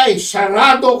ba ay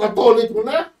sarado katoliko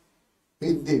na?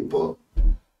 Hindi po.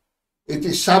 It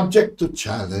is subject to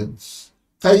challenge.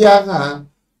 Kaya nga,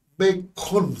 may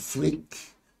conflict.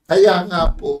 Kaya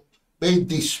nga po, may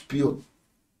dispute.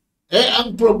 Eh,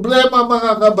 ang problema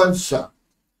mga kabansa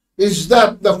is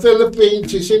that the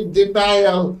Philippines is in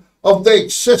denial of the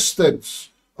existence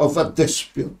of a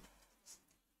dispute.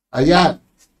 Ayan.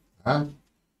 Ha?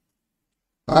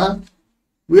 Ha?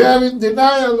 We are in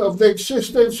denial of the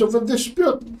existence of a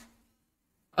dispute.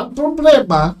 Ang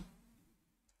problema,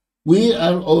 we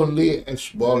are only a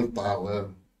small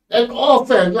power. And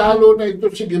often, lalo na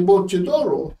ito si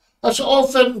Gibochidoro, has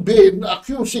often been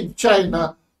accusing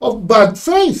China of bad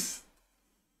faith.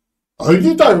 Ay,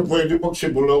 hindi tayo pwede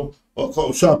magsimulang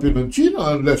kausapin ng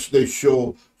China unless they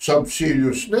show some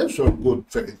seriousness or good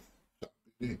faith. Sabi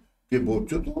ni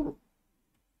Gibochidoro.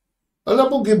 Alam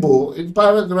mo, Gibo, in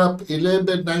paragraph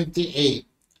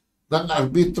 1198 ng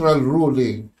arbitral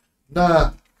ruling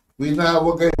na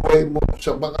winawagay mo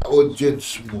sa mga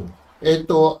audience mo,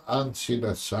 ito ang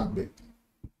sinasabi.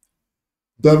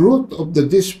 The root of the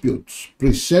disputes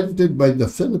presented by the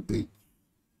Philippines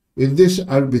in this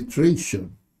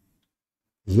arbitration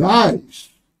lies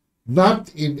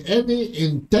not in any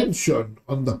intention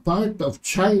on the part of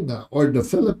China or the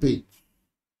Philippines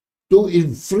to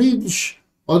infringe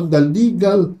on the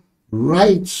legal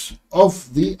rights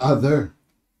of the other,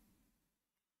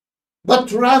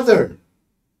 but rather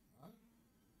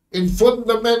in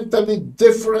fundamentally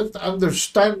different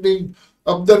understanding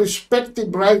of the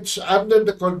respective rights under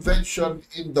the Convention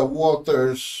in the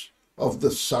waters of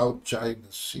the South China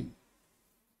Sea.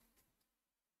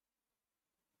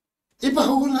 Iba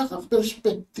wala kang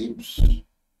perspectives.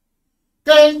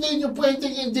 Kaya hindi nyo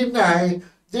pwedeng i-deny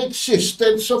the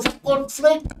existence of a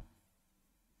conflict.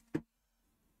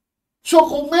 So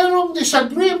kung merong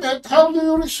disagreement, how do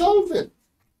you resolve it?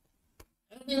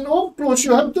 And in UNCLOS,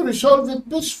 you have to resolve it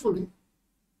peacefully.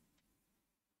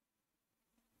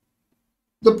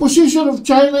 The position of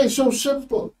China is so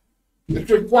simple. It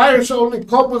requires only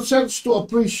common sense to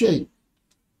appreciate.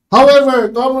 However,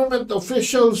 government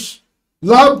officials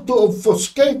love to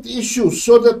obfuscate issues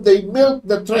so that they milk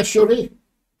the treasury.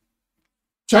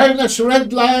 China's red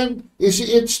line is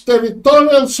its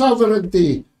territorial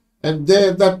sovereignty, and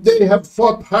that they have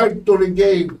fought hard to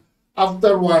regain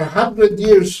after 100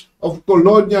 years of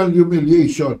colonial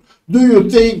humiliation. Do you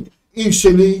think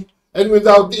easily and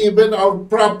without even our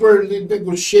properly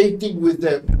negotiating with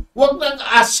them? Huwag nang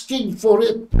asking for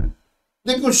it.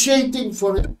 Negotiating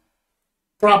for it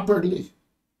properly.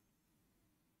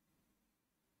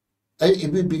 ay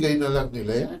ibibigay na lang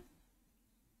nila yan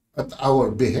at our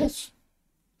behest.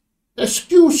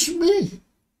 Excuse me.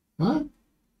 Ha?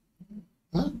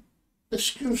 Ha?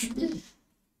 Excuse me.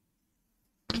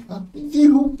 Ha? Hindi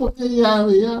ho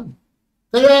pangyayari yan.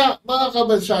 Kaya, mga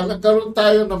kabansa, nagkaroon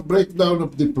tayo ng breakdown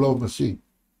of diplomacy.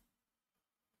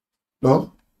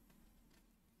 No?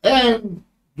 And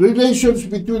relations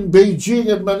between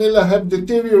Beijing and Manila have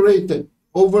deteriorated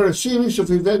over a series of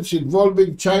events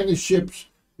involving Chinese ships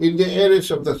in the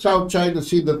areas of the South China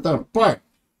Sea that are part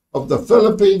of the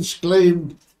Philippines'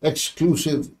 claimed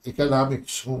exclusive economic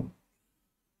zone.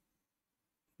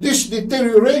 This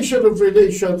deterioration of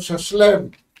relations has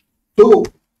led to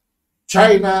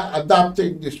China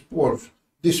adopting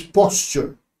this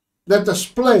posture. Let us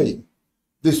play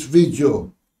this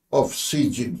video of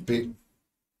Xi Jinping.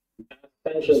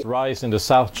 Tensions rise in the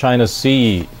South China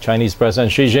Sea. Chinese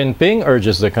President Xi Jinping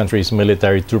urges the country's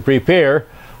military to prepare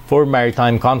for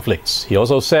maritime conflicts. He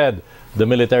also said the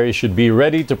military should be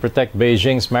ready to protect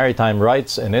Beijing's maritime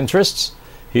rights and interests.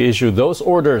 He issued those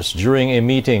orders during a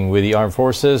meeting with the armed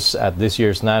forces at this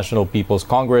year's National People's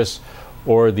Congress,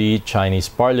 or the Chinese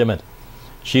Parliament.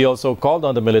 Xi also called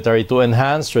on the military to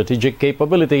enhance strategic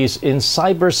capabilities in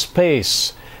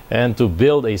cyberspace and to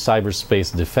build a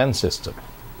cyberspace defense system.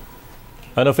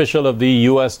 An official of the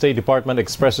U.S. State Department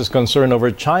expresses concern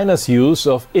over China's use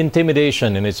of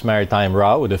intimidation in its maritime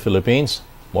row with the Philippines.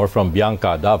 More from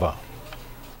Bianca Dava.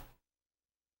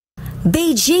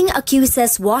 Beijing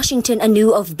accuses Washington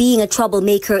anew of being a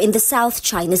troublemaker in the South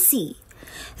China Sea.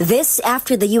 This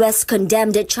after the U.S.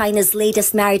 condemned China's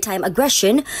latest maritime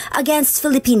aggression against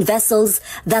Philippine vessels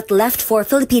that left 4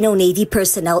 Filipino Navy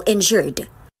personnel injured.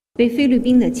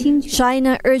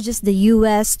 China urges the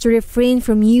U.S. to refrain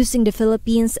from using the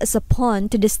Philippines as a pawn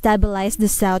to destabilize the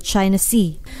South China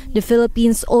Sea. The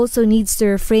Philippines also needs to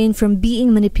refrain from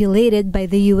being manipulated by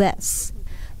the U.S.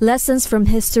 Lessons from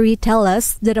history tell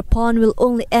us that a pawn will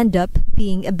only end up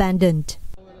being abandoned.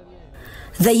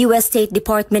 The U.S. State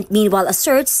Department meanwhile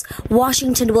asserts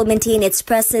Washington will maintain its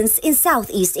presence in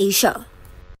Southeast Asia.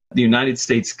 The United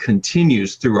States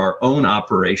continues through our own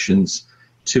operations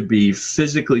to be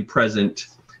physically present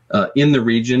in the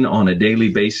region on a daily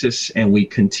basis, and we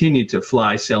continue to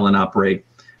fly, sell, and operate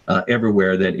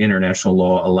everywhere that international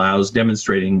law allows,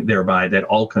 demonstrating thereby that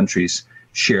all countries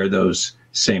share those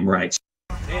same rights.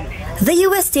 The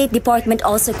U.S. State Department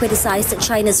also criticized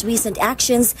China's recent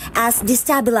actions as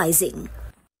destabilizing.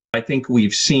 I think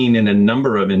we've seen in a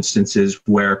number of instances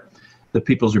where the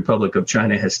People's Republic of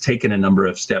China has taken a number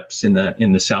of steps in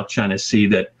the South China Sea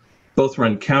that both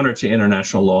run counter to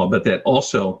international law, but that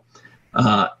also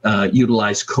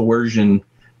utilize coercion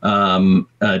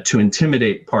to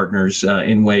intimidate partners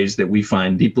in ways that we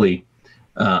find deeply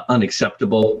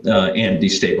unacceptable and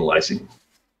destabilizing.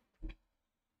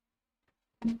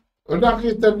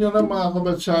 Nakita nyo na mga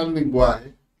kabansang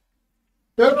lingwahe.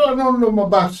 Pero anong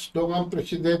lumabas nung ang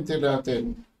presidente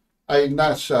natin ay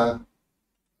nasa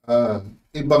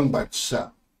ibang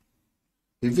bansa?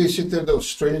 He visited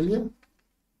Australia.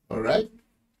 Alright?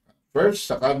 First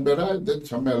sa Canberra, then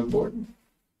sa Melbourne.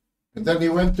 And then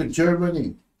he went to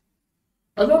Germany.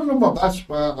 Anong lumabas,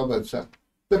 mga kabansa?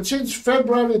 That since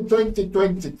February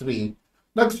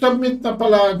 2023, nag-submit na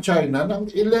pala ang China ng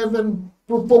 11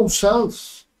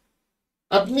 proposals.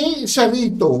 At ni isa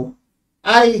rito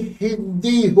ay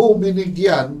hindi ho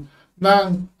binigyan ng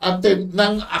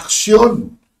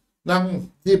aksyon ng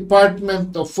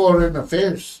Department of Foreign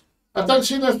Affairs. At ang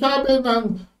sinasabi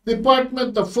ng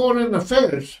Department of Foreign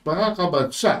Affairs, mga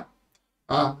kabansa,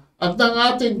 at ng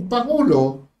ating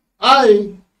Pangulo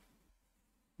ay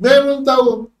meron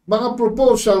daw mga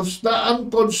proposals na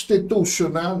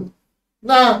unconstitutional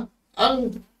na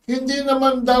ang hindi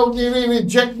naman daw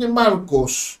nire-reject ni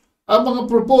Marcos ang mga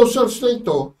proposals na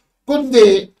ito,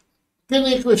 kundi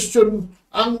kini-question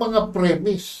ang mga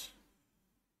premise.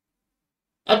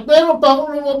 At meron pa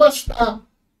akong lumabas na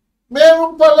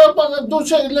meron pala mga doon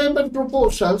sa 11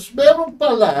 proposals, meron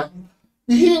pala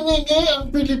hiningi ang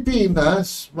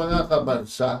Pilipinas, mga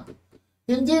kabansa.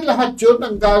 Hindi lahat yun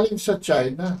ang galing sa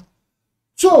China.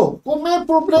 So, kung may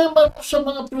problema sa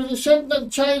mga present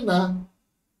ng China,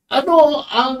 ano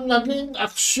ang naging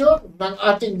aksyon ng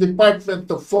ating Department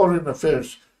of Foreign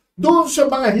Affairs doon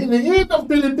sa mga hiningi ng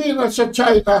Pilipinas sa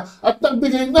China at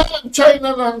nagbigay na ang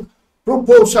China ng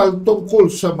proposal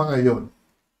tungkol sa mga yon?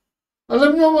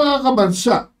 Alam niyo mga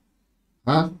kabansa,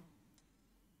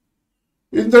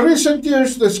 in the recent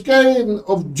years, the scale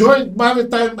of joint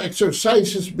maritime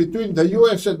exercises between the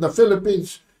U.S. and the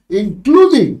Philippines,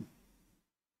 including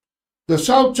the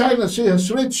South China Sea,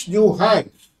 has reached new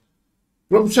heights.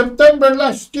 From September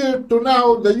last year to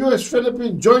now, the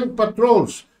U.S.-Philippine joint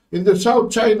patrols in the South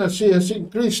China Sea has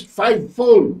increased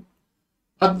fivefold.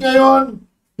 At ngayon,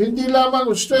 hindi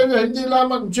lamang Australia, hindi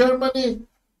lamang Germany,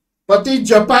 pati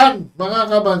Japan,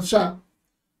 mga kabansa.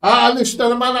 Aalis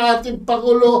na naman ang ating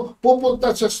Pangulo,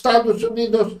 pupunta sa Estados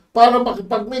Unidos para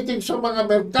makipag-meeting sa mga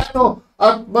Amerikano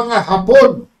at mga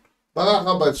Hapon, mga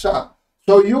kabansa.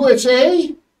 So USA,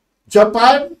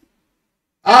 Japan,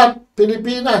 at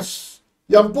Pilipinas.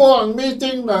 Yan po ang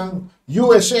meeting ng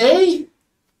USA,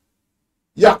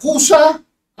 Yakuza,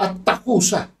 at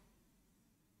Takusa.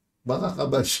 Mga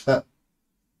kabansa,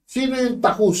 sino yung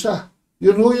Takusa?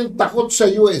 Yun ho yung takot sa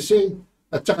USA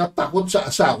at saka takot sa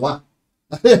asawa.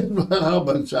 Ayan, mga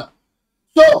kabansa.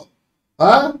 So,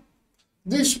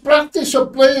 this practice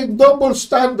of playing double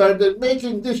standard and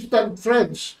making distant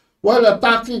friends while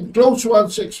attacking close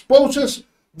ones exposes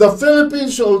the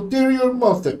Philippines' ulterior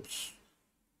motives,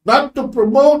 not to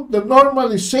promote the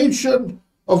normalization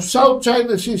of South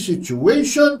China Sea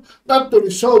situation, not to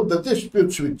resolve the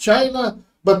disputes with China,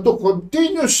 but to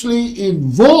continuously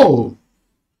involve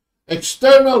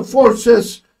external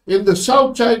forces in the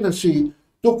South China Sea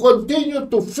to continue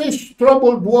to fish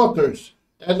troubled waters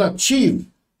and achieve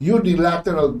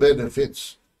unilateral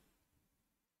benefits.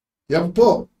 Yan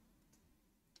po.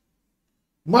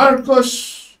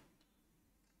 Marcos,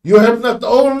 you have not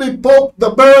only poked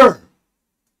the bear,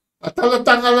 at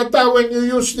halatang-halata when you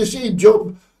use this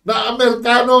idiom na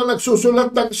Amerikano nagsusulat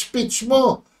ng speech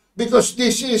mo because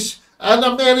this is an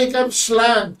American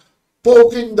slang,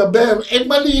 poking the bear. Eh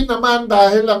mali naman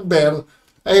dahil ang bear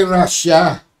ay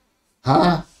Russia.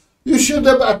 Ha? You should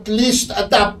have at least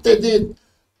adapted it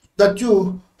that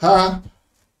you have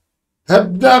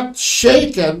not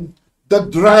shaken the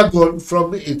dragon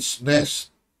from its nest.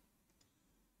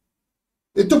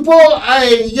 Ito po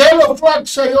ay yellow flag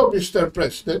sa iyo, Mr.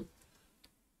 President,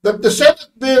 that the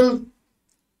Senate bill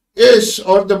is,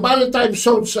 or the Maritime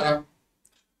Zones Act,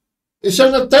 is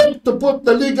an attempt to put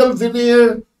the legal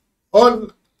veneer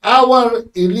on our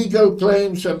illegal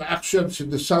claims and actions in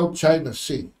the South China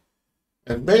Sea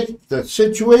and make the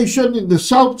situation in the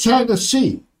South China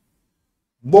Sea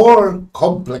more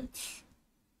complex.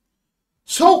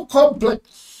 So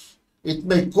complex, it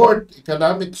may court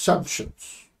economic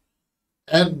sanctions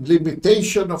and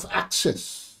limitation of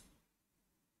access,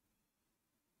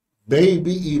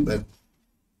 maybe even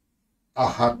a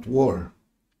hot war.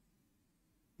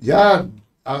 Yan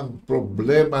ang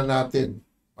problema natin,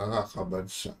 mga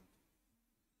kabansa.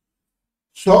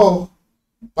 So,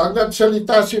 pag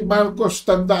nagsalita si Marcos,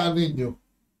 tandaan ninyo,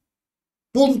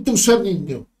 puntusan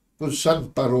ninyo kung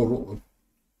saan paroroon.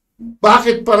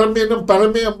 Bakit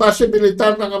parami ang base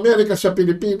militar ng Amerika sa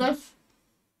Pilipinas?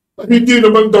 Hindi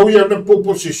naman daw yan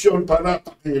nagpuposisyon para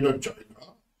atakin ng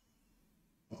China.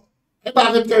 Eh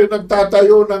bakit kayo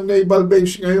nagtatayo ng naval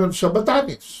base ngayon sa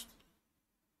Batanes?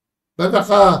 Na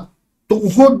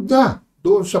nakatungkod na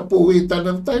doon sa puwitan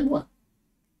ng Taiwan.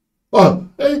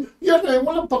 Yan ay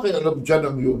walang pakialam dyan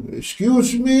ang yun.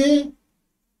 Excuse me?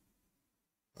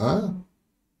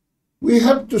 We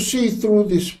have to see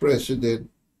through this president.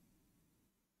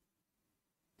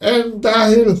 And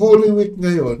dahil Holy Week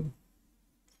ngayon,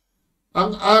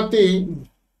 ang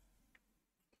ating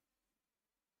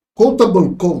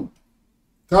quotable quote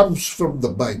comes from the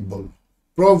Bible,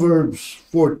 Proverbs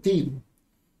 14,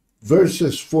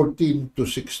 verses 14 to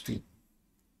 16.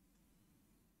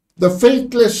 The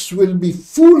faithless will be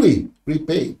fully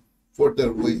repaid for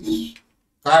their ways.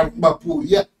 Karma po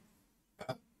yan.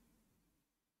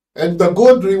 And the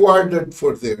good rewarded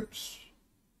for theirs.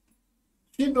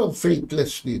 Sino ang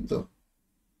faithless dito?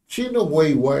 Sino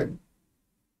wayward?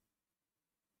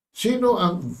 Sino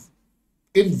ang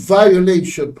in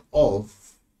violation of?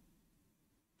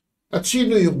 At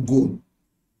sino yung good?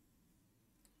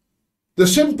 The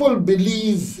simple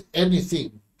believe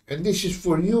anything. And this is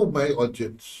for you, my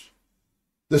audience.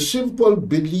 The simple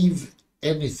believe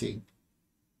anything.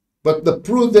 But the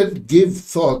prudent give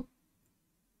thought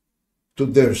to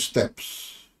their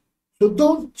steps. So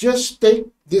don't just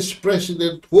take this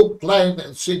president hook, line,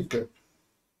 and sinker.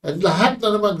 And lahat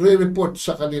na naman re-report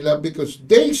sa kanila because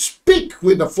they speak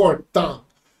with a forked tongue.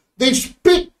 They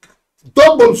speak,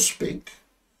 double speak.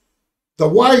 The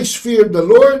wise fear the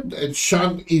Lord and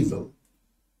shun evil.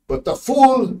 But the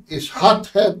fool is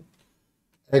hot-headed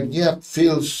and yet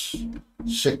feels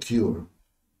secure.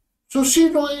 So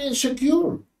sino ang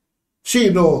insecure?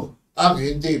 Sino ang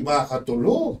hindi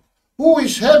makatulog? Who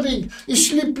is having a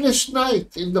sleepless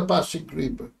night in the Pasig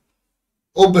River,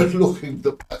 overlooking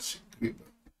the Pasig River?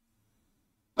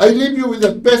 I leave you with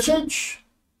that message.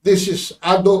 This is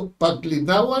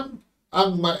Paglinawan,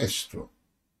 ang Maestro.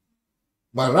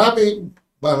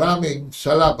 Maraming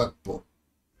salamat po.